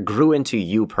character grew into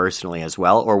you personally as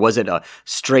well? Or was it a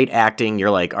straight acting,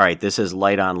 you're like, all right, this is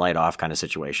light on, light off kind of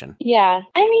situation? Yeah.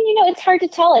 I mean, it's hard to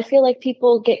tell. I feel like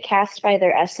people get cast by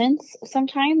their essence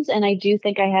sometimes. And I do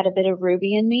think I had a bit of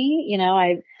Ruby in me.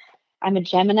 I'm a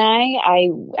Gemini.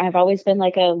 I've always been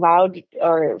like a loud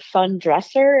or fun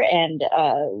dresser. And,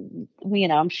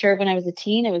 I'm sure when I was a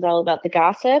teen, it was all about the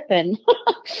gossip. And,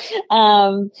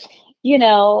 I don't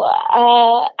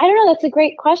know. That's a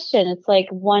great question. It's like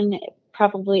one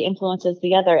probably influences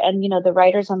the other. And, the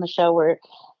writers on the show were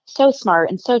so smart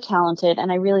and so talented.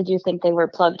 And I really do think they were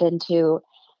plugged into,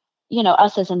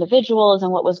 us as individuals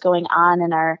and what was going on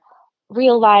in our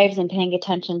real lives and paying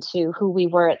attention to who we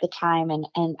were at the time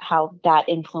and how that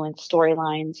influenced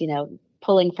storylines,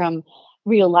 pulling from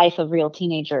real life of real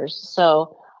teenagers.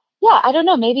 So yeah, I don't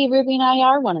know, maybe Ruby and I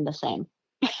are one and the same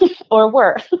or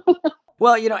were.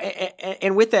 Well,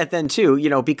 and with that then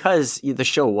too, because the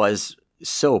show was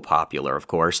so popular, of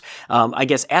course, I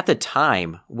guess at the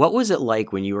time, what was it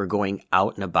like when you were going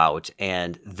out and about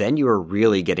and then you were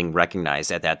really getting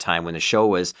recognized at that time when the show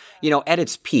was, at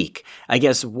its peak? I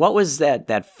guess, what was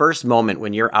that first moment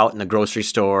when you're out in the grocery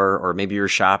store or maybe you're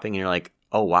shopping and you're like,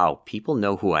 oh, wow, people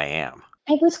know who I am?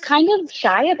 I was kind of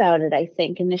shy about it, I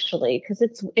think, initially, because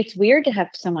it's weird to have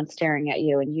someone staring at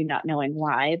you and you not knowing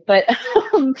why. But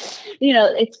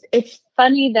it's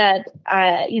funny that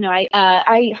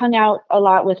I hung out a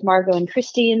lot with Margot and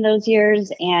Christy in those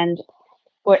years, and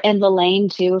Lelaine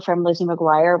too from Lizzie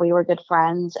McGuire. We were good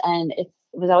friends, and it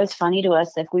was always funny to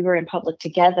us if we were in public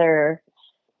together,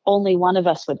 only one of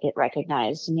us would get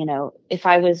recognized. And, if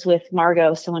I was with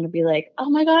Margot, someone would be like, oh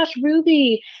my gosh,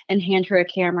 Ruby, and hand her a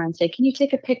camera and say, can you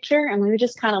take a picture? And we would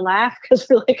just kind of laugh because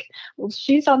we're like, well,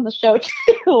 she's on the show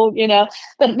too,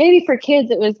 but maybe for kids,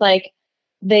 it was like,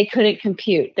 they couldn't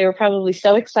compute. They were probably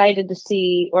so excited to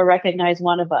see or recognize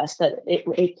one of us that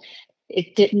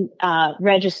it didn't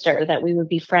register that we would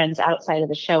be friends outside of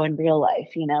the show in real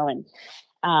life,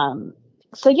 and,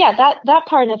 so yeah, that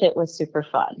part of it was super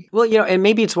fun. Well, and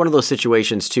maybe it's one of those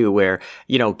situations too where,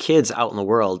 kids out in the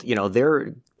world,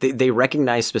 they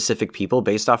recognize specific people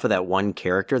based off of that one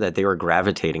character that they were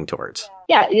gravitating towards.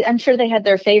 Yeah, I'm sure they had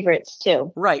their favorites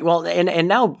too. Right. Well, and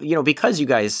now, because you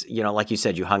guys, like you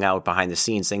said, you hung out behind the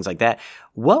scenes, things like that.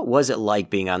 What was it like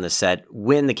being on the set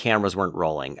when the cameras weren't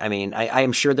rolling? I mean, I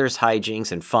am sure there's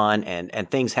hijinks and fun and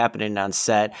things happening on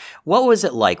set. What was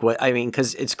it like?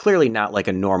 Because it's clearly not like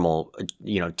a normal,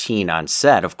 teen on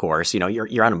set, of course.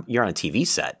 You're on a TV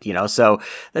set, so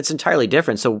that's entirely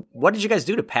different. So what did you guys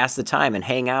do to pass the time and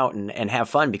hang out and have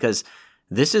fun? Because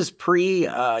this is pre,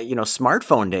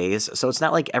 smartphone days, so it's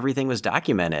not like everything was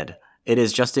documented. It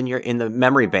is just in the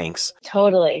memory banks.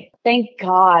 Totally. Thank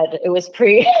God it was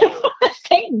pre.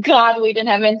 Thank God we didn't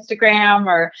have Instagram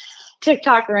or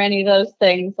TikTok or any of those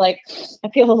things. Like, I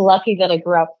feel lucky that I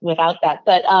grew up without that.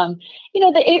 But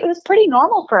it was pretty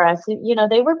normal for us.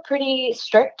 They were pretty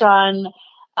strict on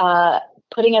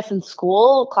putting us in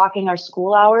school, clocking our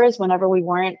school hours whenever we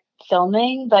weren't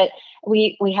filming, but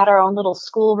we had our own little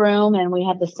school room and we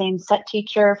had the same set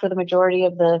teacher for the majority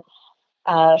of the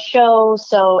show.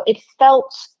 So it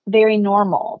felt very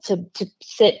normal to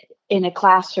sit in a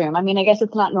classroom. I mean, I guess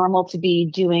it's not normal to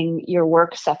be doing your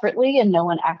work separately and no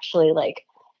one actually like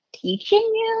teaching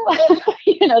you.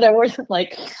 There wasn't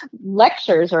like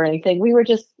lectures or anything. We were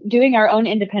just doing our own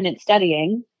independent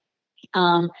studying.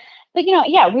 But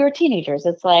we were teenagers.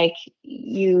 It's like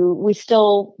we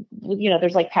still,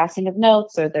 there's like passing of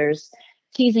notes or there's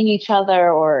teasing each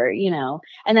other or,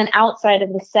 and then outside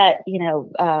of the set,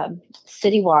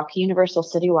 City Walk, Universal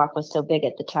City Walk was so big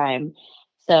at the time.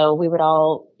 So we would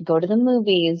all go to the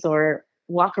movies or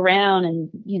walk around and,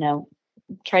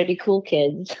 try to be cool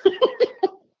kids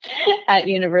at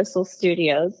Universal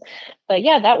Studios. But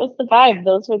yeah, that was the vibe.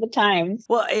 Those were the times.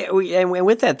 Well, and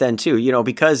with that then too,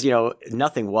 because,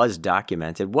 nothing was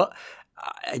documented. What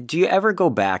do you ever go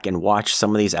back and watch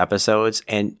some of these episodes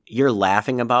and you're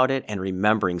laughing about it and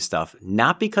remembering stuff,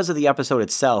 not because of the episode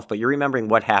itself, but you're remembering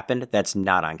what happened that's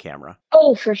not on camera?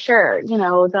 Oh, for sure.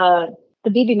 The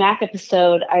BB Mac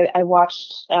episode I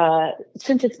watched,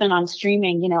 since it's been on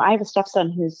streaming, I have a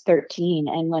stepson who's 13.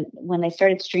 And when they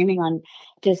started streaming on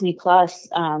Disney Plus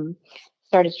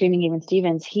started streaming Even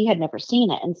Stevens, he had never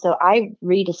seen it. And so I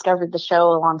rediscovered the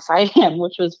show alongside him,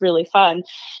 which was really fun.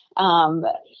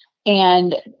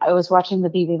 And I was watching the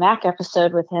BB Mac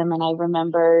episode with him, and I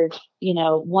remembered,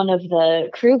 one of the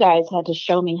crew guys had to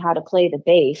show me how to play the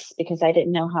bass because I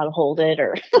didn't know how to hold it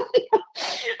or,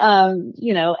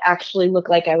 actually look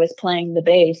like I was playing the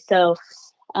bass. So,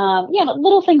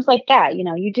 little things like that,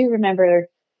 you do remember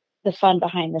the fun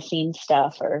behind the scenes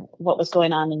stuff or what was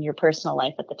going on in your personal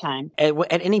life at the time.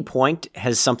 At any point,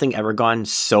 has something ever gone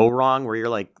so wrong where you're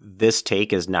like, this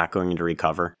take is not going to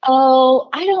recover? Oh,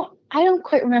 I don't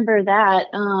quite remember that.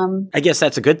 I guess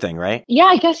that's a good thing, right? Yeah,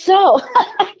 I guess so.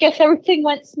 I guess everything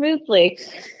went smoothly.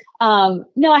 No,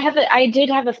 I did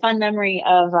have a fun memory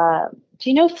of, do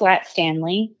you know Flat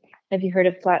Stanley? Have you heard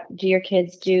of do your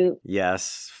kids do?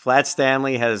 Yes. Flat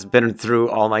Stanley has been through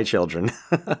all my children.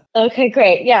 Okay,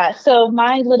 great. Yeah. So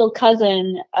my little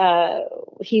cousin,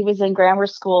 he was in grammar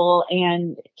school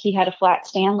and he had a Flat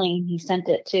Stanley and he sent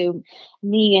it to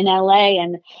me in LA.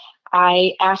 And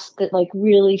I asked it,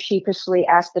 really sheepishly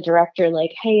asked the director,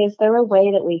 hey, is there a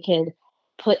way that we could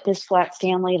put this Flat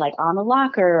Stanley on a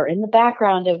locker or in the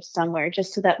background of somewhere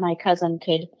just so that my cousin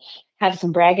could have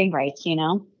some bragging rights,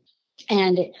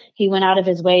 And he went out of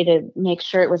his way to make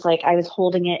sure it was I was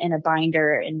holding it in a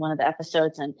binder in one of the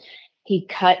episodes, and he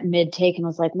cut mid-take and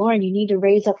was like, Lauren, you need to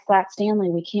raise up Flat Stanley.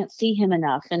 We can't see him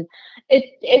enough. And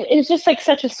it's just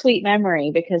such a sweet memory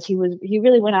because he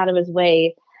really went out of his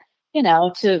way,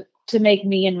 to make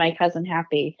me and my cousin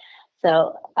happy.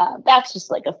 So that's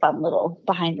just a fun little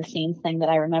behind the scenes thing that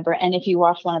I remember. And if you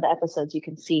watch one of the episodes, you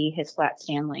can see his Flat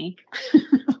Stanley.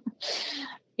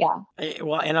 Yeah.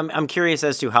 Well, and I'm curious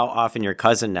as to how often your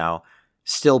cousin now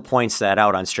still points that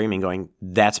out on streaming going,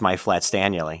 that's my Flat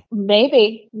Stanley.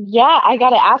 Maybe. Yeah, I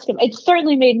got to ask him. It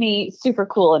certainly made me super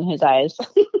cool in his eyes.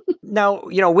 Now,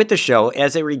 with the show,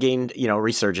 as it regained,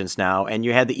 resurgence now, and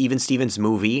you had the Even Stevens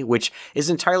movie, which is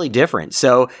entirely different.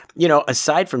 So,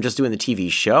 aside from just doing the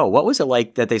TV show, what was it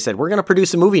like that they said, we're going to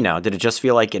produce a movie now? Did it just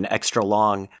feel like an extra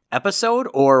long episode,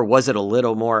 or was it a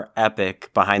little more epic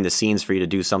behind the scenes for you to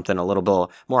do something a little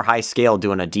bit more high scale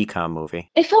doing a DCOM movie?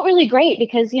 It felt really great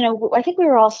because, I think we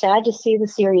were all sad to see the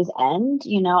series end.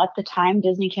 At the time,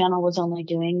 Disney Channel was only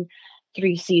doing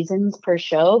 3 seasons per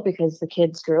show because the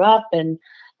kids grew up and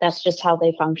that's just how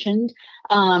they functioned.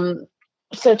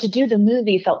 So to do the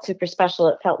movie felt super special.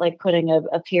 It felt like putting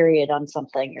a period on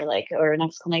something or an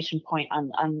exclamation point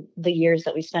on the years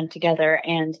that we spent together.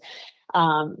 And,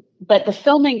 but the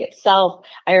filming itself,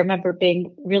 I remember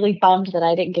being really bummed that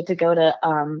I didn't get to go to,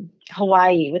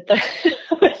 Hawaii with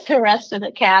the rest of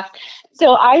the cast.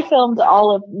 So I filmed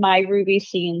all of my Ruby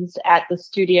scenes at the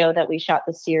studio that we shot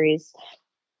the series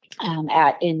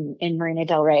in Marina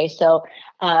Del Rey. So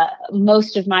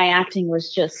most of my acting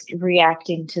was just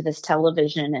reacting to this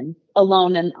television and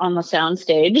alone and on the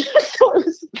soundstage. So it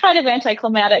was kind of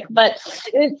anticlimactic, but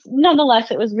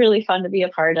nonetheless, it was really fun to be a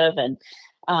part of. And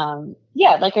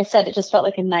like I said, it just felt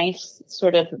like a nice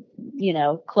sort of,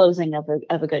 closing of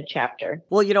a good chapter.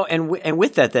 Well, and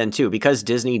with that then too, because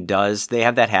Disney they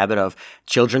have that habit of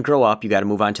children grow up, you got to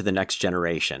move on to the next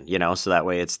generation, so that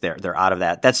way they're out of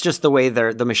that. That's just the way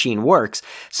the machine works.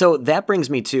 So that brings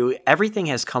me to everything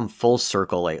has come full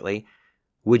circle lately.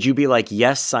 Would you be like,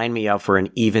 yes, sign me up for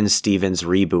an Even Stevens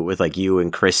reboot with you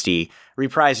and Christy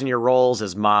reprising your roles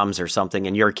as moms or something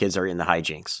and your kids are in the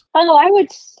hijinks? Oh, I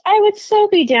would so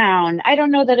be down. I don't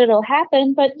know that it'll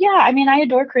happen, but yeah, I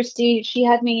adore Christy. She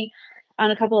had me on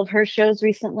a couple of her shows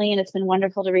recently and it's been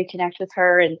wonderful to reconnect with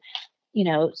her and,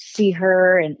 see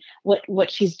her and what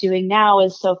she's doing now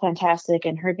is so fantastic.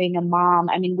 And her being a mom,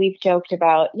 we've joked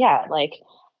about,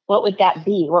 what would that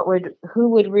be? Who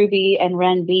would Ruby and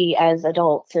Ren be as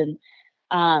adults? And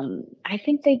I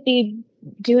think they'd be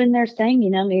doing their thing,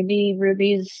 maybe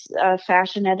Ruby's a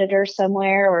fashion editor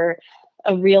somewhere or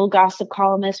a real gossip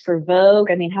columnist for Vogue.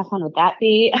 How fun would that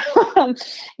be?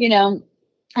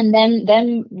 And then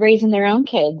them raising their own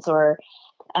kids or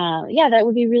that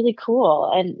would be really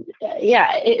cool. And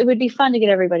it would be fun to get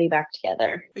everybody back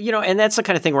together. And that's the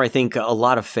kind of thing where I think a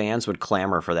lot of fans would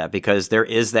clamor for that because there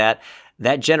is that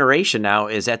generation now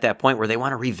is at that point where they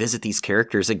want to revisit these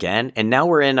characters again. And now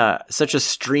we're in such a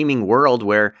streaming world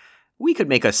where we could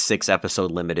make a 6-episode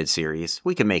limited series.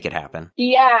 We could make it happen.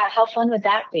 Yeah. How fun would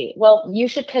that be? Well, you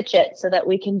should pitch it so that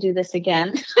we can do this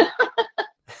again.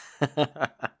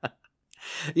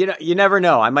 You never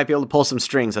know. I might be able to pull some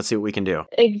strings. Let's see what we can do.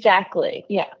 Exactly.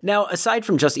 Yeah. Now, aside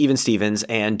from just Even Stevens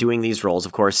and doing these roles,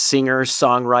 of course, singer,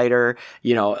 songwriter,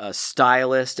 a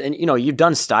stylist, and, you've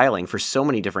done styling for so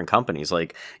many different companies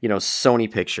like,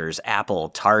 Sony Pictures, Apple,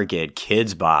 Target,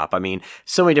 Kids Bop. I mean,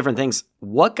 so many different things.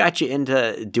 What got you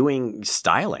into doing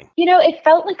styling? It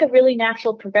felt like a really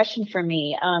natural progression for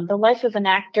me. The life of an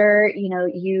actor,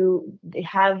 you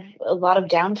have a lot of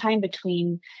downtime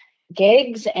between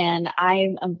gigs, and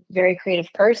I'm a very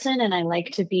creative person and I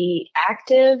like to be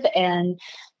active and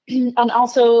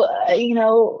also,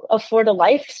 afford a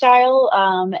lifestyle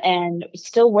and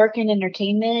still work in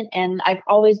entertainment. And I've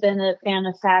always been a fan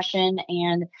of fashion,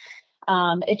 and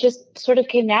it just sort of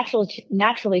came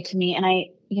naturally to me. And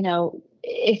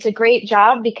it's a great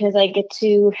job because I get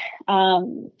to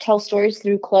tell stories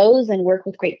through clothes and work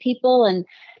with great people and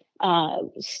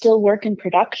still work in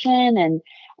production. And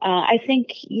I think,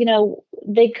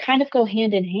 they kind of go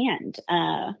hand in hand.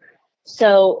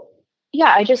 So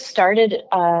yeah, I just started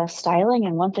styling,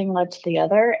 and one thing led to the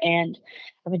other, and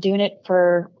I've been doing it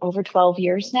for over 12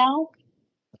 years now.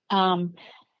 And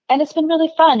it's been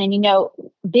really fun. And,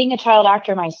 being a child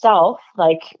actor myself,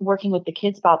 like working with the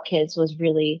Kids Bop kids was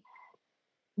really,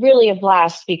 really a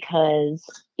blast because,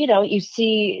 you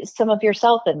see some of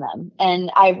yourself in them.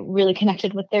 And I really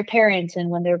connected with their parents. And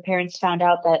when their parents found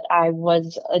out that I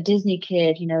was a Disney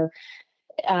kid,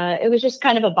 it was just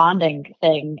kind of a bonding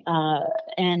thing.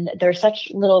 And they're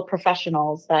such little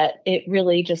professionals that it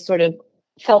really just sort of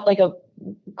felt like a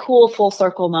cool full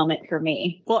circle moment for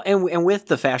me. Well, and with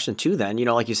the fashion too, then,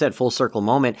 like you said, full circle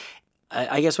moment.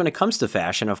 I guess when it comes to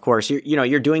fashion, of course,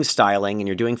 you're doing styling and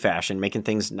you're doing fashion, making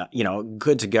things,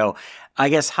 good to go. I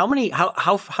guess how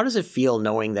does it feel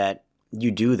knowing that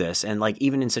you do this, and like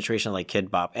even in situations like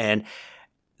Kid Bop, and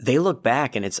they look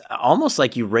back and it's almost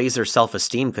like you raise their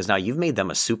self-esteem because now you've made them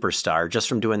a superstar just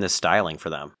from doing this styling for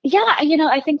them. Yeah,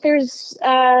 I think there's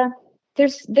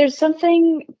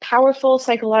something powerful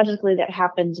psychologically that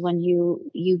happens when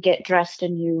you get dressed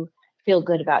and you feel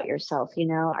good about yourself.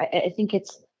 I think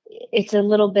it's a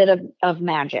little bit of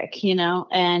magic,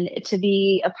 and to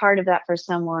be a part of that for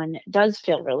someone does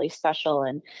feel really special.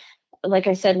 And like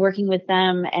I said, working with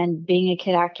them and being a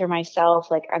kid actor myself,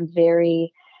 like I'm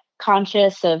very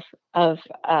conscious of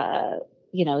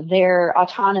their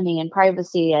autonomy and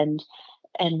privacy and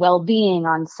well-being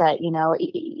on set.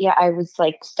 Yeah, I was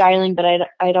like styling, but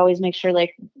I'd always make sure,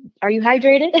 like, are you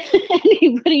hydrated?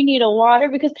 Anybody need a water?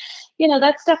 Because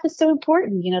that stuff is so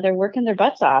important. They're working their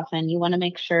butts off, and you want to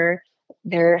make sure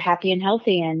they're happy and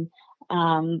healthy. And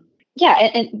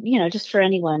just for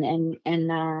anyone,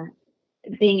 and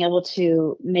being able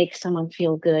to make someone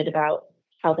feel good about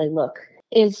how they look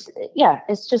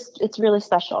it's really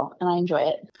special, and I enjoy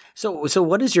it. So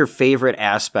what is your favorite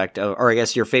aspect of, or I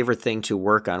guess your favorite thing to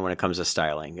work on when it comes to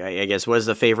styling? I guess what is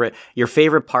your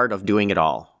favorite part of doing it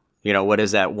all? What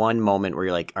is that one moment where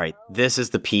you're like, all right, this is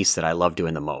the piece that I love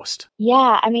doing the most?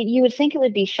 Yeah, I mean, you would think it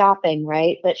would be shopping,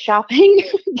 right? But shopping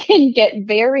can get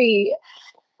very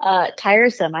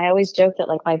tiresome. I always joke that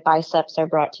like my biceps are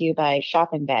brought to you by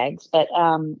shopping bags, but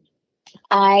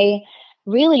I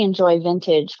really enjoy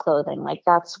vintage clothing. Like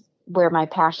that's where my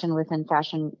passion within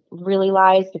fashion really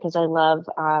lies, because I love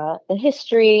the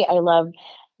history. I love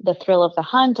the thrill of the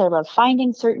hunt. I love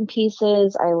finding certain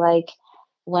pieces. I like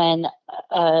when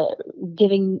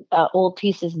giving old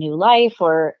pieces new life,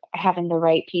 or having the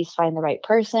right piece find the right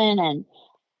person, and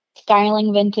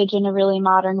styling vintage in a really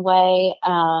modern way.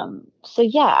 So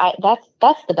yeah, that's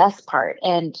the best part.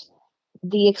 And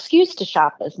the excuse to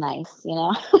shop is nice,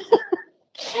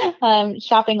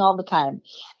 shopping all the time.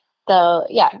 So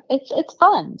yeah, it's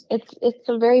fun. It's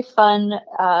a very fun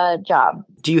job.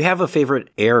 Do you have a favorite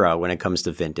era when it comes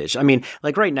to vintage? I mean,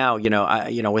 like right now,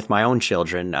 with my own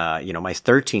children, my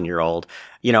 13-year-old,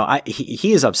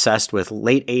 he is obsessed with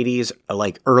late 80s,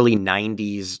 like early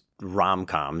 90s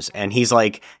rom-coms, and he's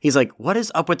like, what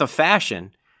is up with the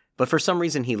fashion? But for some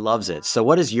reason, he loves it. So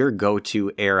what is your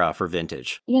go-to era for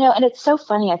vintage? And it's so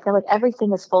funny. I feel like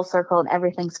everything is full circle and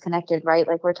everything's connected, right?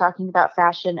 Like we're talking about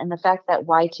fashion and the fact that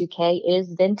Y2K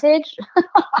is vintage.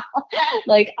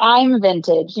 Like I'm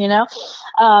vintage,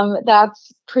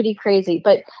 that's pretty crazy.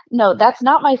 But no, that's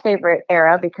not my favorite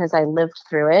era because I lived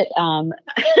through it.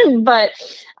 But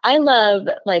I love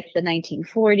like the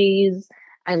 1940s.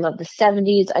 I love the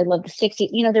 70s. I love the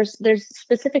 60s. There's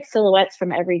specific silhouettes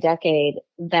from every decade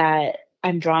that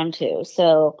I'm drawn to.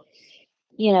 So,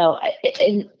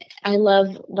 I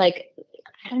love, like,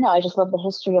 I don't know, I just love the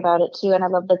history about it too. And I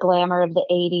love the glamour of the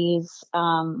 80s.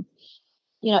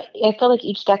 I feel like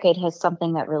each decade has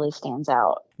something that really stands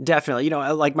out. Definitely.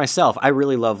 Like myself, I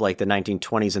really love like the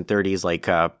 1920s and 30s, like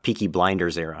Peaky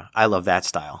Blinders era. I love that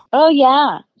style. Oh,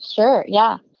 yeah. Sure.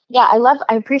 Yeah. Yeah.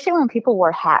 I appreciate when people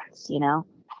wore hats,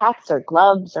 hats or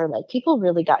gloves, or like people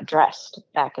really got dressed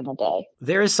back in the day.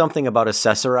 There is something about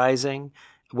accessorizing,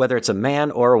 whether it's a man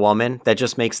or a woman, that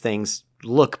just makes things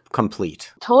look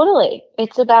complete. Totally.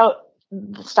 It's about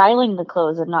styling the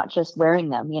clothes and not just wearing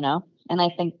them, And I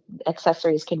think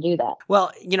accessories can do that.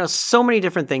 Well, so many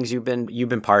different things you've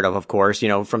been part of course,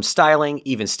 from styling,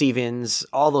 even Stevens,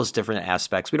 all those different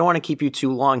aspects. We don't want to keep you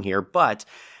too long here, but,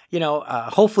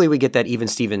 hopefully we get that Even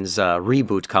Stevens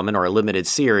reboot coming, or a limited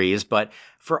series. But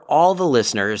for all the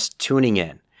listeners tuning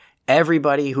in,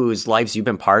 everybody whose lives you've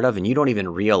been part of and you don't even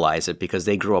realize it because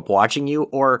they grew up watching you,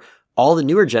 or all the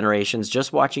newer generations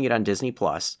just watching it on Disney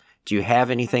Plus, do you have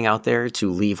anything out there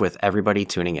to leave with everybody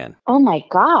tuning in? Oh my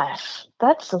gosh,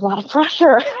 that's a lot of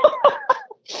pressure.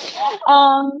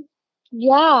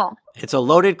 Yeah. It's a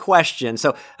loaded question.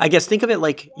 So I guess think of it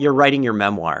like you're writing your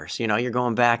memoirs. You're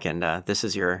going back, and this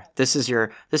is your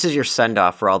send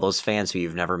off for all those fans who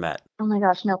you've never met. Oh my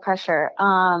gosh, no pressure.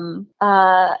 And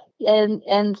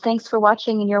thanks for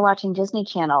watching, and you're watching Disney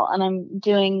Channel, and I'm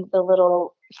doing the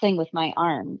little thing with my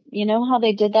arm. You know how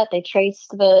they did that? They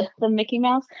traced the Mickey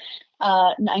Mouse.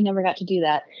 I never got to do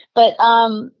that, but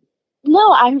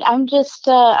no, I'm just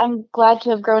I'm glad to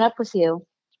have grown up with you.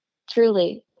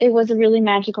 Truly, it was a really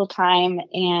magical time,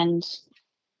 and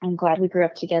I'm glad we grew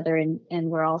up together, and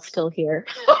we're all still here.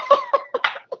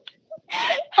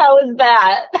 How is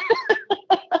that?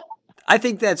 I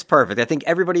think that's perfect. I think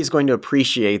everybody's going to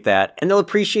appreciate that, and they'll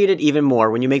appreciate it even more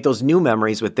when you make those new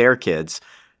memories with their kids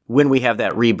when we have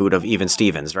that reboot of Even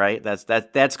Stevens, right? That's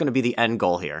going to be the end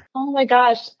goal here. Oh my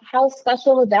gosh, how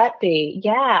special would that be?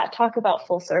 Yeah, talk about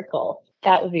full circle.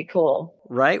 That would be cool.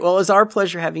 Right? Well, it's our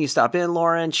pleasure having you stop in,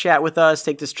 Lauren, chat with us,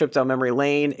 take this trip down memory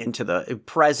lane into the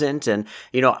present. And,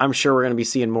 I'm sure we're going to be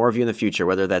seeing more of you in the future,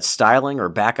 whether that's styling or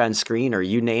back on screen or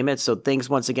you name it. So thanks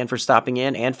once again for stopping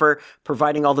in and for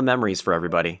providing all the memories for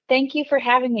everybody. Thank you for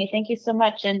having me. Thank you so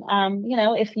much. And,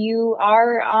 if you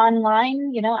are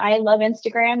online, I love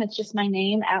Instagram. It's just my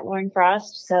name,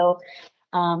 @Lauren_Frost. So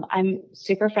I'm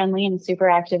super friendly and super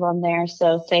active on there.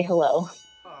 So say hello.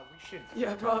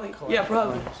 Yeah, probably. Yeah,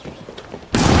 probably.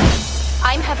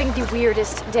 I'm having the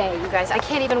weirdest day, you guys. I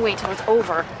can't even wait till it's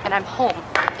over and I'm home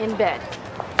in bed.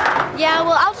 Yeah,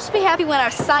 well, I'll just be happy when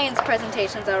our science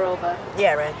presentations are over.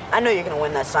 Yeah, Ren. I know you're going to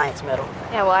win that science medal.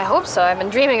 Yeah, well, I hope so. I've been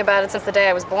dreaming about it since the day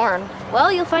I was born. Well,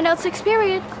 you'll find out 6th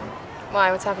period. Why?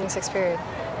 What's happening 6th period?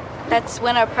 That's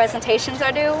when our presentations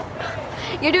are due.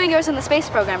 You're doing yours in the space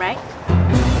program, right?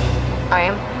 I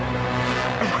am.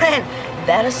 Ren,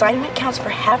 that assignment counts for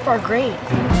half our grade.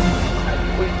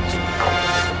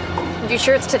 You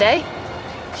sure it's today?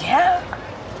 Yeah.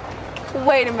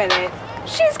 Wait a minute.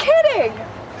 She's kidding.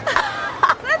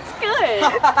 That's good.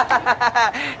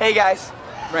 Hey guys,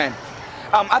 Ren.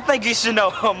 I think you should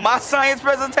know my science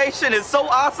presentation is so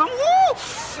awesome. Woo!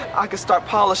 I can start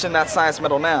polishing that science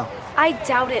medal now. I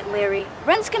doubt it, Larry.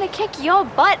 Ren's gonna kick your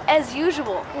butt as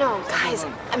usual. No, guys,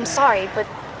 I'm sorry, but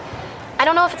I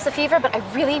don't know if it's the fever, but I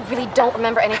really, really don't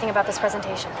remember anything about this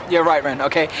presentation. You're right, Ren,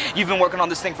 okay? You've been working on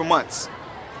this thing for months.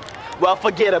 Well,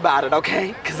 forget about it,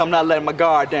 okay? Because I'm not letting my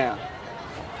guard down.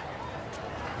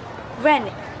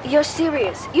 Ren, you're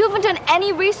serious? You haven't done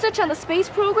any research on the space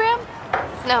program?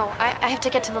 No, I have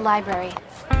to get to the library.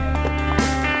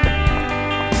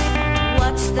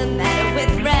 What's the matter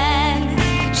with Ren?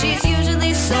 She's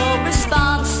usually so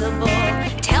responsible.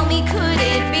 Tell me, could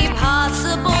it be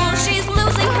possible she's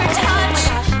losing her touch?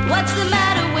 What's the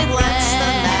matter with Ren? What's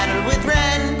the matter with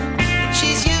Ren?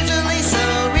 She's usually so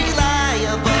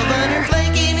reliable, but her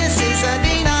flakiness is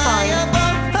undeniable.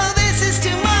 Oh, this is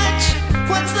too much.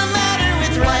 What's the matter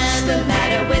with Ren? What's the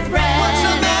matter with Ren? What's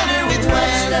the matter with Ren?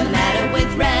 What's the matter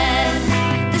with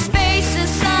Ren? The space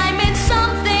assignment's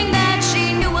something that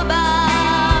she knew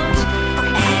about.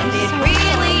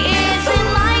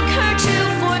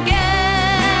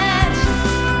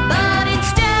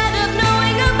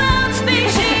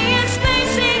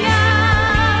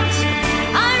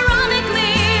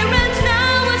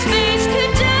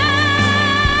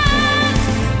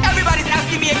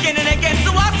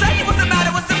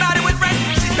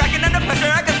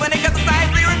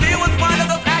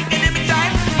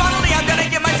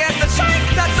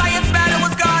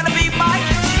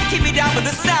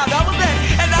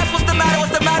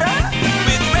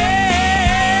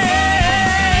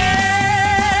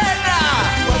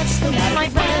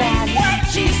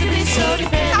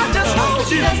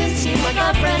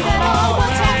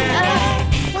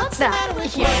 that?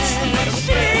 She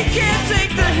can't take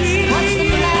the heat. What's the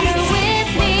matter with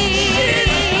me? She's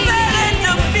mad at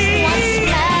defeat. What's the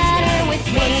matter with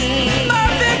me? My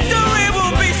victory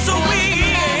will be so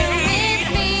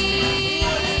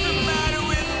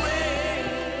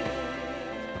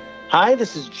Hi,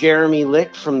 this is Jeremy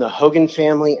Lick from the Hogan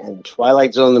Family and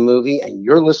Twilight Zone the movie, and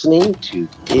you're listening to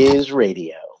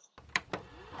DizRadio.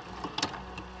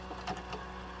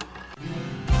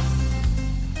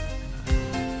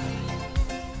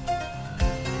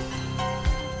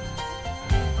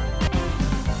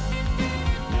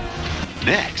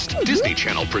 Next, Disney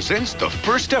Channel presents the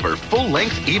first ever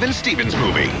full-length Even Stevens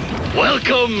movie.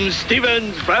 Welcome,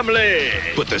 Stevens family.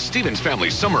 But the Stevens family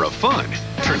summer of fun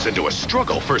turns into a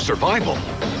struggle for survival.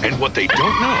 And what they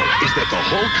don't know is that the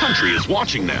whole country is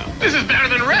watching them. This is better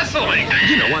than wrestling.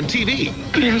 You know, on TV.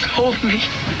 Please hold me.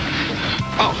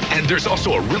 Oh, and there's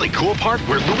also a really cool part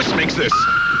where Lewis makes this.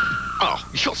 Oh,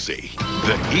 you'll see.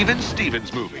 The Even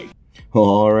Stevens movie.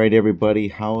 All right, everybody,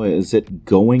 how is it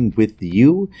going with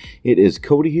you? It is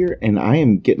Cody here, and I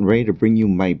am getting ready to bring you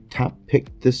my top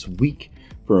pick this week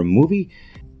for a movie.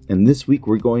 And this week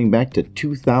we're going back to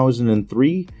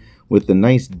 2003 with the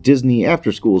nice Disney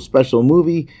after-school special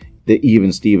movie, the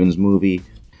Even Stevens movie.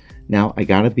 Now, I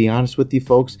gotta be honest with you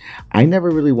folks, I never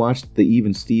really watched the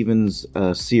Even Stevens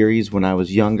series when I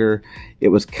was younger. It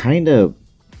was kind of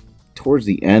towards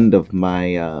the end of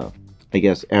my I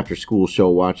guess, after-school show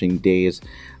watching days.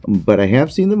 But I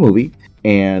have seen the movie,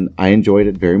 and I enjoyed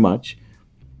it very much.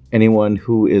 Anyone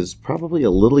who is probably a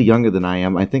little younger than I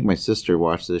am, I think my sister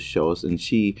watched this show, and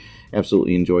she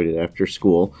absolutely enjoyed it after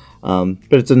school. But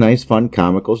it's a nice, fun,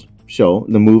 comical show.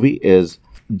 The movie is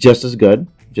just as good,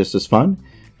 just as fun,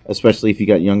 especially if you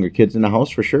got younger kids in the house,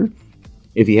 for sure.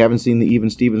 If you haven't seen the Even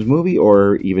Stevens movie,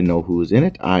 or even know who's in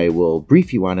it, I will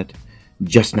brief you on it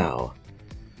just now.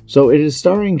 So it is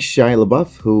starring Shia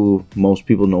LaBeouf, who most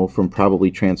people know from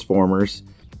probably Transformers,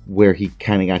 where he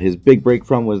kind of got his big break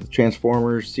from was the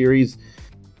Transformers series.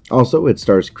 Also, it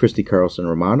stars Christy Carlson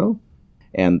Romano,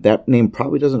 and that name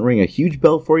probably doesn't ring a huge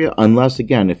bell for you, unless,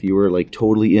 again, if you were like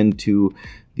totally into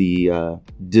the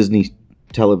Disney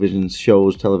television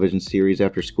shows, television series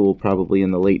after school, probably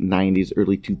in the late 90s,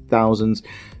 early 2000s,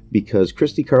 because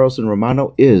Christy Carlson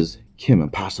Romano is Kim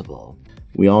Possible.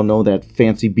 We all know that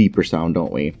fancy beeper sound,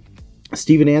 don't we?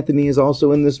 Stephen Anthony is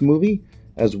also in this movie,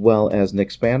 as well as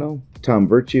Nick Spano, Tom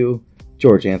Virtue,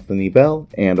 George Anthony Bell,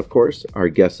 and of course, our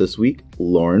guest this week,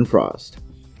 Lauren Frost.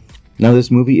 Now, this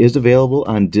movie is available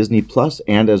on Disney Plus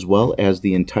and as well as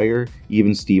the entire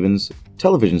Even Stevens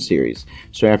television series.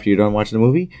 So after you're done watching the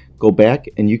movie, go back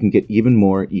and you can get even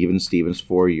more Even Stevens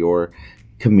for your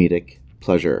comedic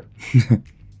pleasure.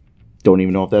 Don't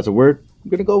even know if that's a word. I'm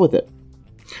going to go with it.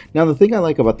 Now, the thing I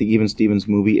like about the Even Stevens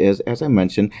movie is, as I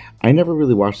mentioned, I never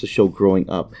really watched the show growing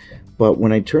up. But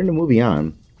when I turned the movie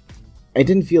on, I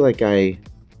didn't feel like I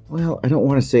don't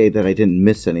want to say that I didn't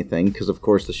miss anything, because of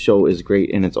course the show is great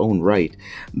in its own right.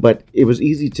 But it was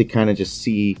easy to kind of just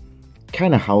see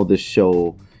kind of how this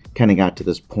show kind of got to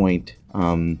this point.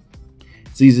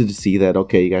 It's easy to see that,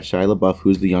 okay, you got Shia LaBeouf,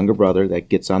 who's the younger brother that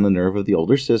gets on the nerve of the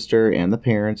older sister and the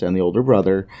parents and the older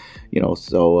brother.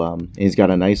 So he's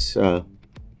got a nice...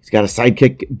 He's got a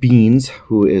sidekick, Beans,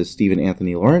 who is Stephen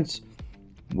Anthony Lawrence,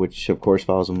 which, of course,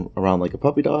 follows him around like a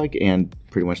puppy dog and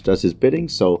pretty much does his bidding.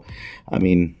 So, I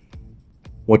mean,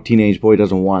 what teenage boy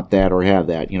doesn't want that or have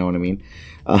that? You know what I mean?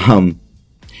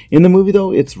 In the movie,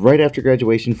 though, it's right after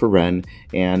graduation for Ren,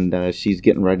 and she's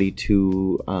getting ready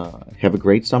to have a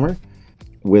great summer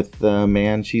with the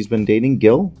man she's been dating,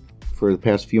 Gil, for the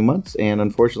past few months, and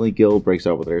unfortunately Gil breaks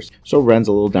up with her. So Ren's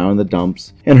a little down in the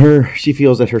dumps, and she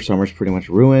feels that her summer's pretty much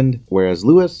ruined, whereas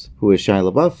Lewis, who is Shia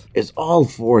LaBeouf, is all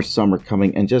for summer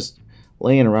coming and just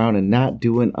laying around and not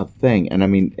doing a thing. And I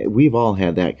mean, we've all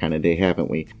had that kind of day, haven't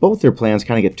we? Both their plans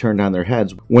kind of get turned on their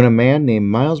heads when a man named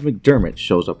Miles McDermott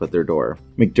shows up at their door.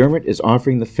 McDermott is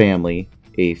offering the family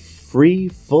a free,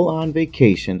 full-on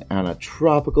vacation on a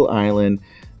tropical island,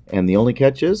 and the only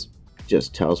catch is,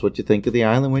 just tell us what you think of the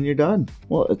island when you're done.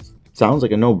 Well, it sounds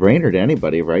like a no-brainer to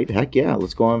anybody, right? Heck yeah,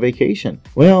 let's go on vacation.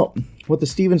 Well, what the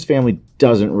Stevens family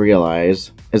doesn't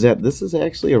realize is that this is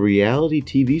actually a reality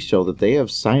TV show that they have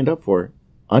signed up for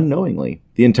unknowingly.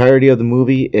 The entirety of the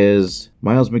movie is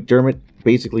Miles McDermott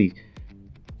basically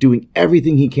doing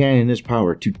everything he can in his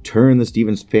power to turn the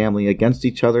Stevens family against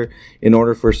each other in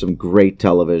order for some great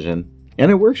television.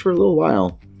 And it works for a little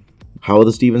while. How will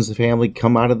the Stevens family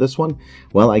come out of this one?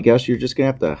 Well, I guess you're just going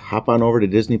to have to hop on over to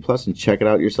Disney Plus and check it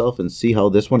out yourself and see how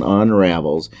this one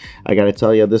unravels. I got to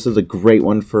tell you, this is a great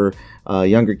one for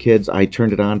younger kids. I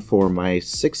turned it on for my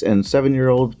 6 and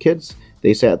 7-year-old kids,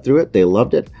 They sat through it. They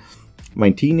loved it. My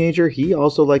teenager, he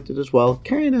also liked it as well.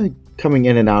 Kind of coming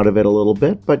in and out of it a little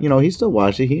bit, but, he still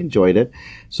watched it. He enjoyed it.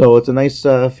 So it's a nice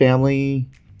family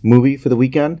movie for the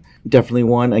weekend. Definitely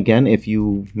one, again, if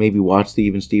you maybe watched the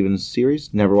Even Stevens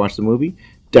series, never watched the movie,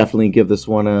 definitely give this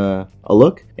one a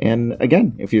look. And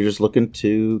again, if you're just looking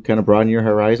to kind of broaden your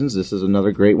horizons, this is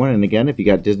another great one. And again, if you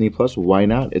got Disney Plus, why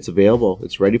not? It's available.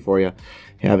 It's ready for you.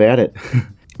 Have at it.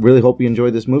 Really hope you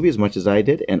enjoyed this movie as much as I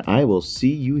did, and I will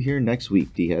see you here next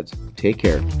week, D-Heads. Take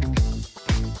care.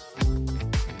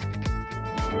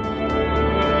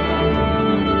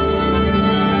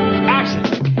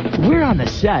 Action! We're on the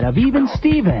set of Even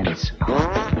Stevens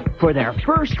for their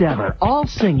first ever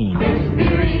all-singing,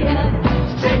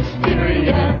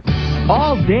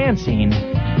 all-dancing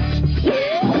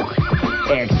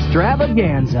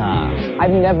extravaganza.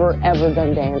 I've never ever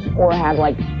done dance or had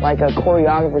like a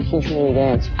choreographer teach me to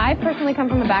dance. I personally come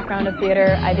from a background of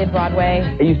theater. I did Broadway.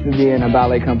 I used to be in a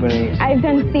ballet company. I've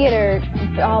done theater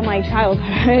all my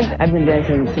childhood. I've been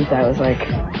dancing since I was like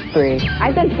 3.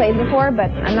 I've done plays before, but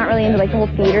I'm not really into like the whole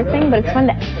theater thing, but it's fun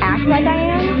to act like I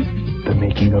am. The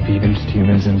making of Even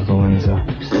Stevens influenza.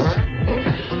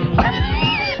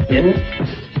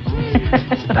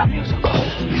 The musical.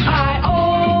 I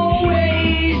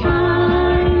always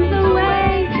find the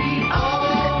way.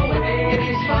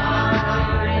 Always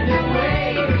find a way.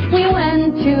 We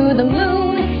went to the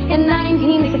moon in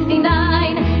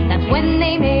 1969. That's when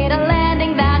they made a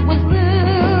landing that was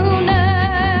lunar.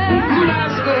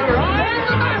 Master, I am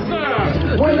the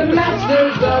master. We're the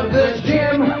masters of the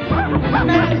gym.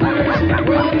 Masters,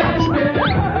 we're the masters.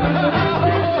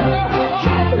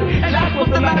 And that's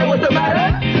what's the matter, what's the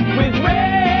matter with Ray?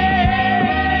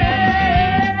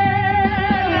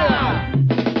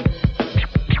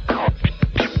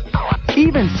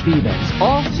 Even Stevens,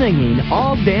 all singing,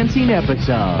 all dancing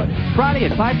episode. Friday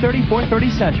at 5:30,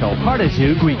 4:30 Central, part of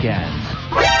Zoog Weekend.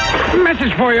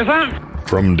 Message for you, son.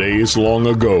 From days long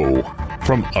ago,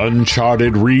 from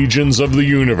uncharted regions of the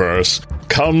universe,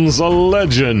 comes a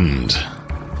legend.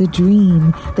 The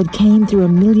dream that came through a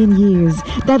million years,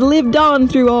 that lived on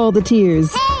through all the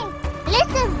tears. Hey,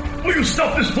 listen! Will you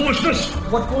stop this foolishness?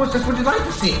 What foolishness would you like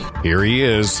to see? Here he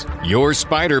is, your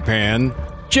Spider-Pan,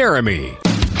 Jeremy.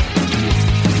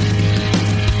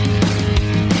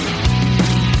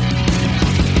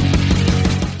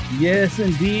 Yes,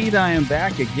 indeed, I am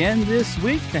back again this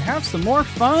week to have some more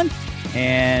fun.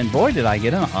 And boy, did I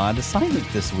get an odd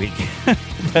assignment this week.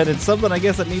 But it's something I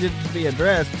guess that needed to be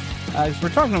addressed. We're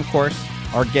talking, of course,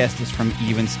 our guest is from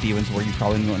Even Stevens, where you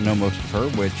probably know most of her,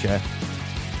 which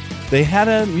they had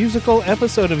a musical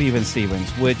episode of Even Stevens,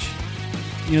 which,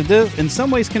 in some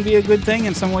ways can be a good thing,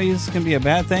 in some ways can be a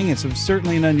bad thing. It's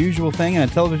certainly an unusual thing in a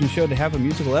television show to have a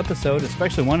musical episode,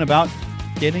 especially one about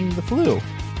getting the flu.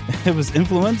 It was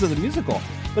Influenza the musical.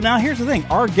 But now here's the thing.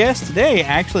 Our guest today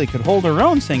actually could hold her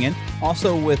own singing.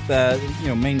 Also with,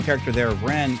 main character there,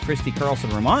 Ren, Christy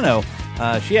Carlson Romano.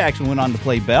 She actually went on to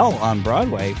play Belle on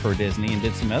Broadway for Disney and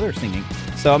did some other singing.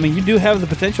 So, you do have the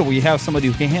potential where you have somebody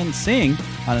who can sing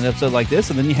on an episode like this.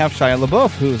 And then you have Shia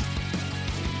LaBeouf, who's,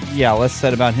 less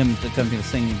said about him attempting to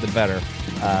sing, the better.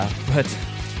 But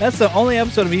that's the only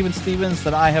episode of Even Stevens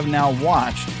that I have now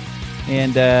watched.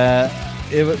 And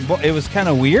it was kind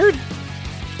of weird.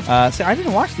 So I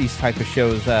didn't watch these type of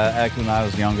shows when I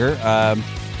was younger.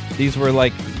 These were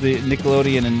like the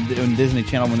Nickelodeon and Disney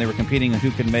Channel when they were competing on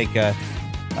who could make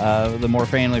the more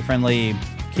family-friendly,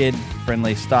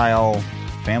 kid-friendly style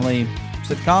family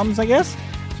sitcoms, I guess.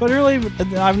 So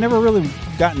I've never really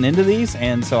gotten into these,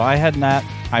 and so I had not.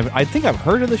 I think I've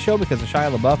heard of the show because of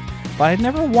Shia LaBeouf, but I had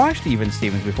never watched Even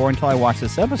Stevens before until I watched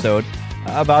this episode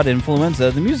about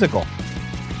Influenza the musical.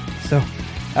 So,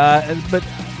 but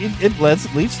it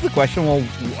leads to the question, well,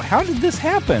 how did this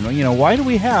happen? Why do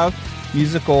we have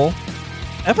musical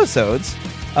episodes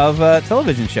of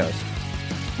television shows?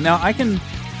 Now, I can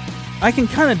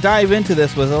kind of dive into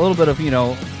this with a little bit of,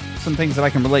 some things that I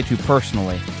can relate to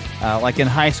personally. Like in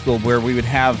high school where we would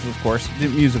have, of course, the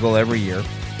musical every year.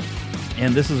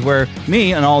 And this is where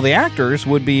me and all the actors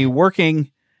would be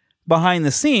working behind the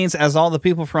scenes as all the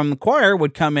people from the choir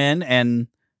would come in and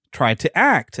try to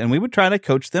act. And we would try to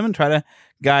coach them and try to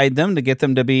guide them to get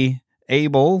them to be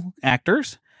able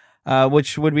actors,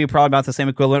 which would be probably about the same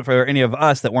equivalent for any of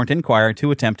us that weren't in choir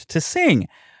to attempt to sing.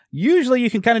 Usually you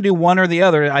can kind of do one or the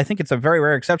other. I think it's a very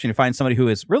rare exception to find somebody who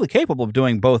is really capable of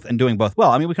doing both and doing both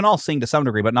well. We can all sing to some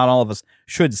degree, but not all of us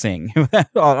should sing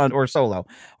or solo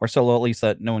at least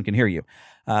that no one can hear you.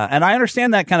 And I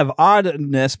understand that kind of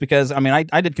oddness because,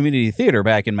 I did community theater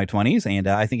back in my 20s, and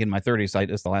I think in my 30s,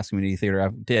 it's the last community theater I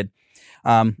did.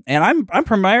 And I'm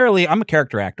a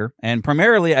character actor and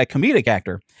primarily a comedic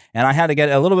actor. And I had to get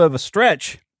a little bit of a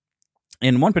stretch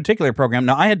in one particular program.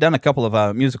 Now, I had done a couple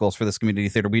of musicals for this community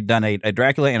theater. We'd done a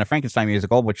Dracula and a Frankenstein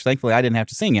musical, which thankfully I didn't have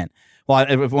to sing in. Well,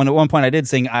 when at one point I did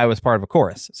sing, I was part of a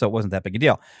chorus, so it wasn't that big a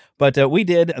deal. But we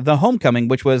did The Homecoming,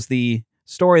 which was the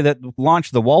story that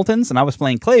launched the Waltons, and I was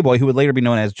playing Clayboy, who would later be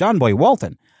known as John Boy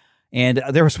Walton. And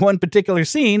there was one particular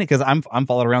scene, because I'm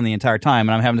followed around the entire time,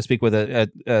 and I'm having to speak with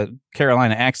a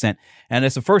Carolina accent, and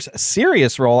it's the first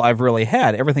serious role I've really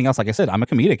had. Everything else, like I said, I'm a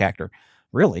comedic actor,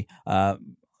 really.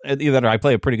 Either I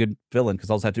play a pretty good villain, because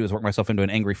all I have to do is work myself into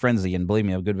an angry frenzy, and believe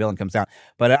me, a good villain comes out.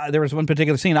 But there was one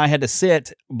particular scene I had to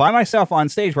sit by myself on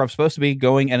stage where I'm supposed to be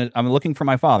going, and I'm looking for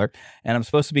my father, and I'm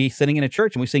supposed to be sitting in a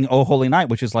church, and we sing "Oh Holy Night,"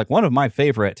 which is like one of my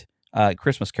favorite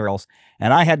Christmas carols,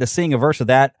 and I had to sing a verse of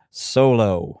that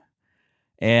solo.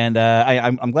 And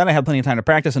I'm glad I had plenty of time to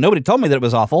practice, and nobody told me that it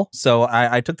was awful, so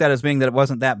I took that as being that it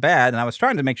wasn't that bad, and I was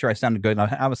trying to make sure I sounded good.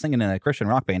 I was singing in a Christian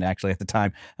rock band, actually, at the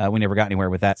time. We never got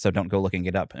anywhere with that, so don't go looking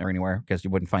it up or anywhere, because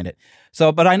you wouldn't find it.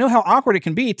 But I know how awkward it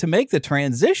can be to make the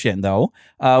transition, though,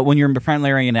 when you're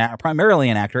primarily an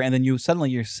actor, and then you're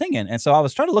singing. And so I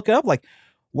was trying to look it up, like,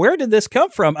 where did this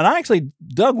come from? And I actually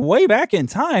dug way back in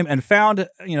time and found,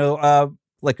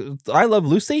 like I Love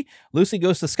Lucy. Lucy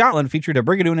Goes to Scotland featured a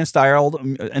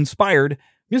Brigadoon-inspired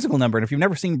musical number. And if you've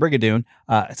never seen Brigadoon,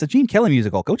 it's a Gene Kelly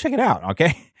musical. Go check it out,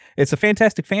 okay? It's a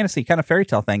fantastic fantasy kind of fairy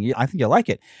tale thing. I think you'll like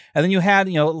it. And then you had,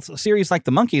 a series like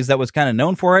The Monkees that was kind of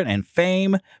known for it, and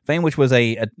Fame, which was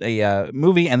a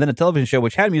movie, and then a television show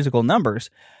which had musical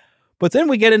numbers. But then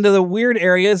we get into the weird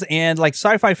areas, and like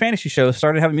sci-fi fantasy shows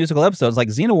started having musical episodes like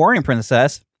Xena Warrior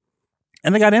Princess,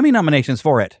 and they got Emmy nominations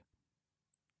for it.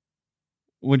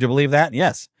 Would you believe that?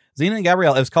 Yes. Xena and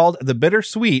Gabrielle. It was called The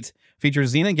Bittersweet.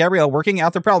 Features Xena and Gabrielle working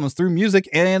out their problems through music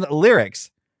and lyrics.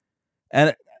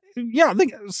 And yeah,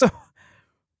 so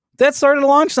that started to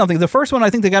launch something. The first one,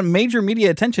 I think, they got major media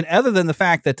attention, other than the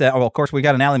fact that, of course, we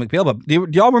got an Ally McBeal. But do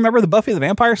y'all remember the Buffy the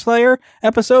Vampire Slayer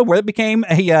episode where it became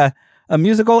a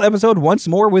musical episode, Once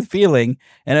More with Feeling,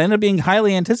 and it ended up being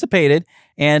highly anticipated,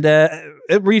 and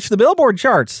it reached the Billboard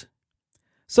charts.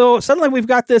 So suddenly we've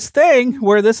got this thing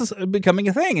where this is becoming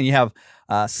a thing, and you have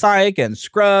Psych and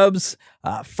Scrubs,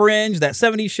 Fringe, that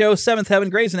 70s show, Seventh Heaven,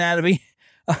 Grey's Anatomy,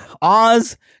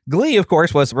 Oz. Glee, of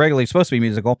course, was regularly supposed to be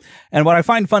musical. And what I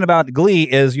find fun about Glee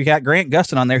is you got Grant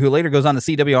Gustin on there, who later goes on to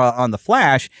CW on The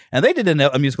Flash, and they did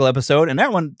a musical episode, and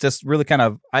that one just really kind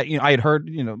of, I had heard,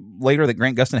 later that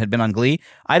Grant Gustin had been on Glee.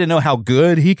 I didn't know how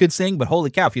good he could sing, but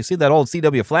holy cow, if you see that old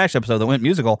CW Flash episode that went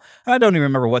musical, I don't even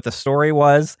remember what the story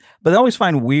was, but they always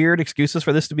find weird excuses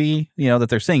for this to be, that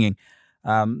they're singing.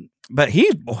 But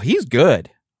he's good.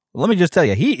 Let me just tell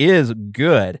you, he is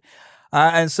good.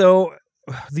 And so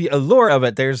the allure of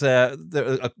it, there's why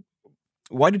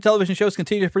do television shows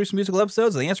continue to produce musical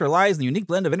episodes? The answer lies in the unique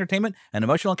blend of entertainment and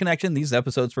emotional connection these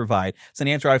episodes provide. It's an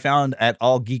answer I found at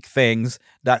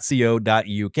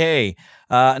allgeekthings.co.uk.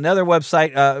 Another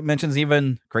website mentions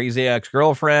even Crazy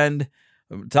Ex-Girlfriend.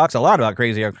 Talks a lot about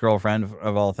Crazy Ex-Girlfriend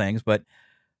of all things, but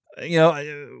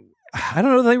I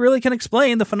don't know if they really can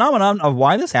explain the phenomenon of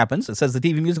why this happens. It says the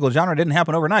TV musical genre didn't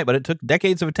happen overnight, but it took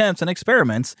decades of attempts and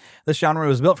experiments. This genre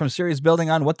was built from series building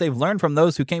on what they've learned from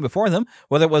those who came before them,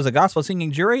 whether it was a gospel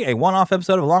singing jury, a one-off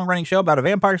episode of a long-running show about a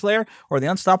vampire slayer, or the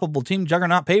unstoppable team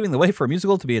juggernaut paving the way for a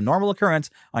musical to be a normal occurrence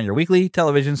on your weekly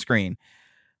television screen.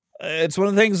 It's one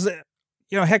of the things that,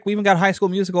 heck, we even got High School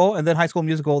Musical, and then High School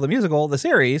Musical, the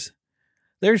series.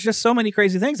 There's just so many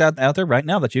crazy things out there right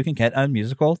now that you can get a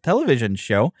musical television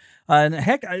show. And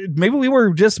heck, maybe we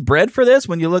were just bred for this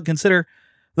when you consider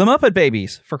the Muppet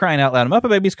Babies, for crying out loud. Muppet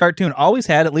Babies cartoon always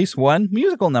had at least one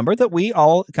musical number that we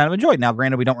all kind of enjoyed. Now,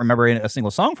 granted, we don't remember a single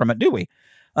song from it, do we?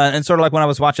 And sort of like when I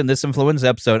was watching this influenza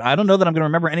episode, I don't know that I'm going to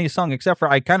remember any song, except for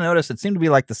I kind of noticed it seemed to be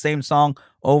like the same song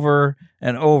over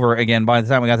and over again by the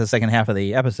time we got to the second half of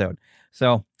the episode.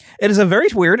 So it is a very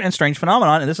weird and strange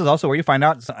phenomenon, and this is also where you find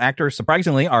out actors,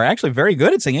 surprisingly, are actually very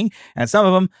good at singing, and some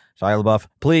of them, Shia LaBeouf,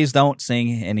 please don't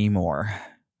sing anymore.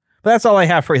 But that's all I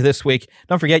have for you this week.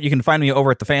 Don't forget, you can find me over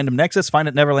at the Fandom Nexus. Find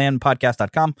it at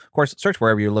neverlandpodcast.com. Of course, search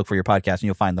wherever you look for your podcast, and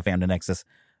you'll find the Fandom Nexus.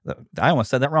 I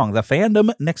almost said that wrong. The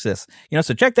Fandom Nexus.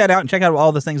 So check that out, and check out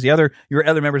all the things, your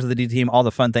other members of the D team, all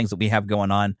the fun things that we have going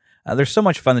on. There's so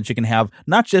much fun that you can have,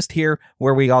 not just here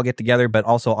where we all get together, but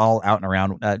also all out and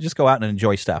around. Just go out and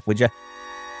enjoy stuff, would you?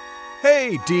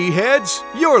 Hey, D-heads,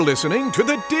 you're listening to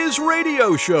the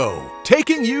DizRadio Show,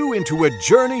 taking you into a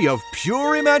journey of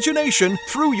pure imagination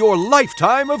through your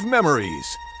lifetime of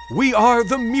memories. We are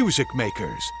the music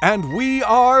makers, and we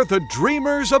are the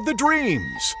dreamers of the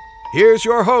dreams. Here's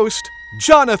your host,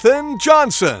 Jonathan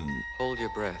Johnson. Hold your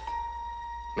breath.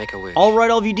 Make a wish. All right,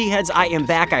 all of you D-heads, I am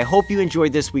back. I hope you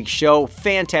enjoyed this week's show.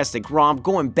 Fantastic romp,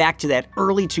 going back to that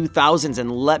early 2000s, and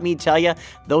let me tell you,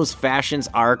 those fashions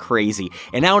are crazy.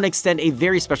 And I want to extend a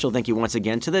very special thank you once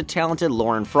again to the talented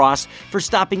Lauren Frost for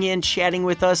stopping in, chatting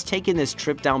with us, taking this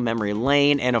trip down memory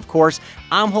lane, and of course,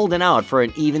 I'm holding out for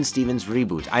an Even Stevens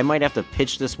reboot. I might have to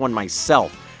pitch this one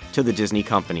myself to the Disney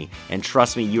company, and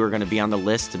trust me, you are going to be on the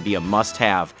list to be a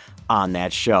must-have on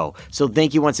that show. So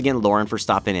thank you once again, Lauren, for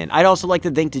stopping in. I'd also like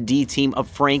to thank the D team of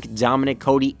Frank, Domenic,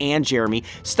 Cody, and Jeremy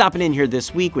stopping in here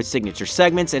this week with signature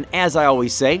segments. And as I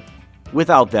always say,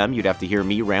 without them, you'd have to hear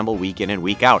me ramble week in and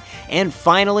week out. And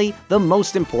finally, the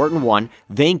most important one,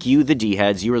 thank you, the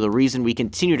D-heads. You are the reason we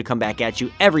continue to come back at you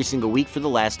every single week for the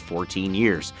last 14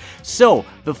 years. So,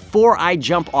 before I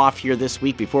jump off here this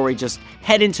week, before we just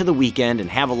head into the weekend and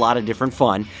have a lot of different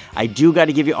fun, I do got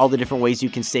to give you all the different ways you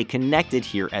can stay connected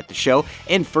here at the show.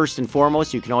 And first and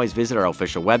foremost, you can always visit our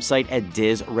official website at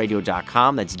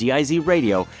DizRadio.com. That's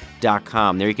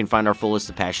DizRadio.com. There you can find our full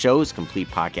list of past shows, complete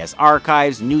podcast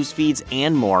archives, news feeds,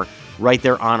 and more right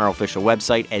there on our official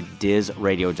website at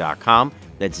DizRadio.com.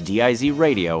 That's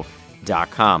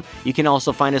DizRadio.com. You can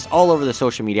also find us all over the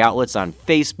social media outlets on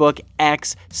Facebook,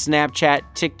 X, Snapchat,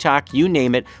 TikTok, you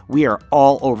name it. We are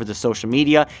all over the social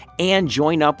media. And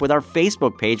join up with our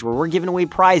Facebook page where we're giving away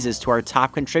prizes to our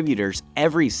top contributors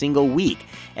every single week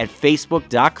at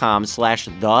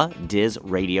Facebook.com/The Diz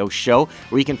Radio Show,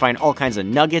 where you can find all kinds of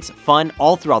nuggets, fun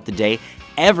all throughout the day,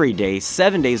 every day,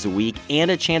 7 days a week, and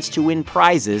a chance to win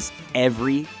prizes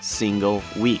every single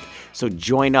week. So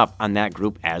join up on that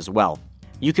group as well.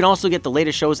 You can also get the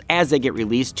latest shows as they get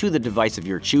released to the device of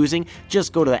your choosing.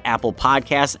 Just go to the Apple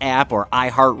Podcast app or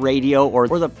iHeartRadio or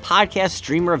the podcast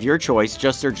streamer of your choice.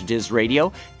 Just search Diz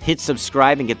Radio, hit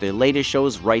subscribe, and get the latest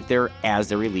shows right there as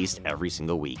they're released every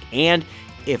single week. And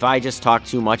if I just talk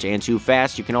too much and too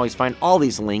fast, you can always find all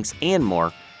these links and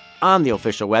more on the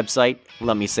official website.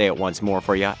 Let me say it once more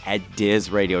for you at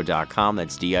DizRadio.com.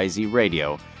 That's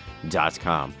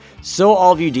DizRadio.com. So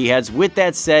all of you D-heads, with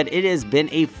that said, it has been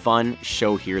a fun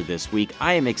show here this week.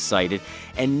 I am excited.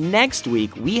 And next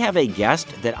week, we have a guest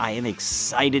that I am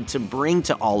excited to bring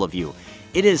to all of you.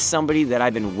 It is somebody that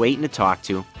I've been waiting to talk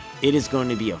to. It is going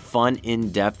to be a fun,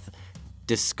 in-depth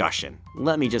discussion.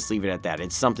 Let me just leave it at that.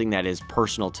 It's something that is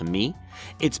personal to me.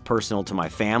 It's personal to my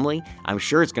family. I'm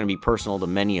sure it's going to be personal to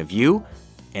many of you,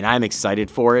 and I'm excited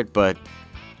for it, but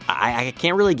I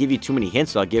can't really give you too many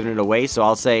hints without giving it away, so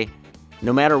I'll say,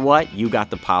 no matter what, you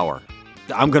got the power.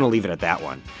 I'm going to leave it at that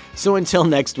one. So until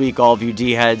next week, all of you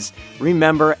D-heads,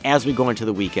 remember, as we go into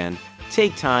the weekend,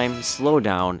 take time, slow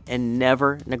down, and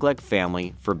never neglect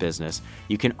family for business.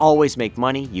 You can always make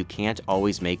money. You can't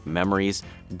always make memories.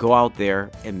 Go out there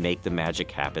and make the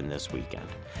magic happen this weekend.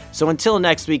 So until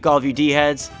next week, all of you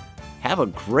D-heads, have a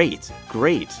great,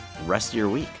 great rest of your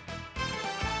week.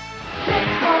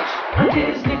 Let's watch a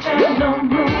Disney Channel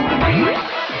movie.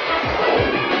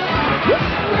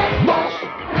 Let's watch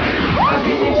a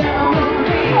Disney Channel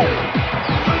movie.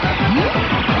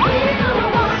 We're gonna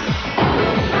watch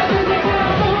a Disney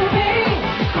Channel movie.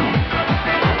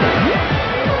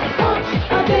 Let's watch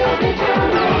a Disney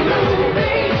Channel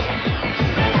movie.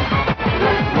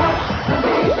 Let's watch a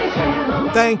Disney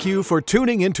Channel. Thank you for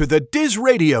tuning into the Diz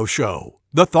Radio Show.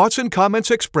 The thoughts and comments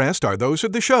expressed are those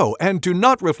of the show and do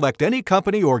not reflect any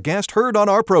company or guest heard on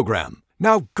our program.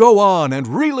 Now go on and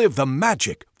relive the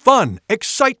magic, fun,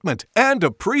 excitement, and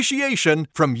appreciation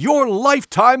from your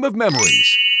lifetime of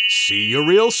memories. See you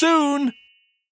real soon!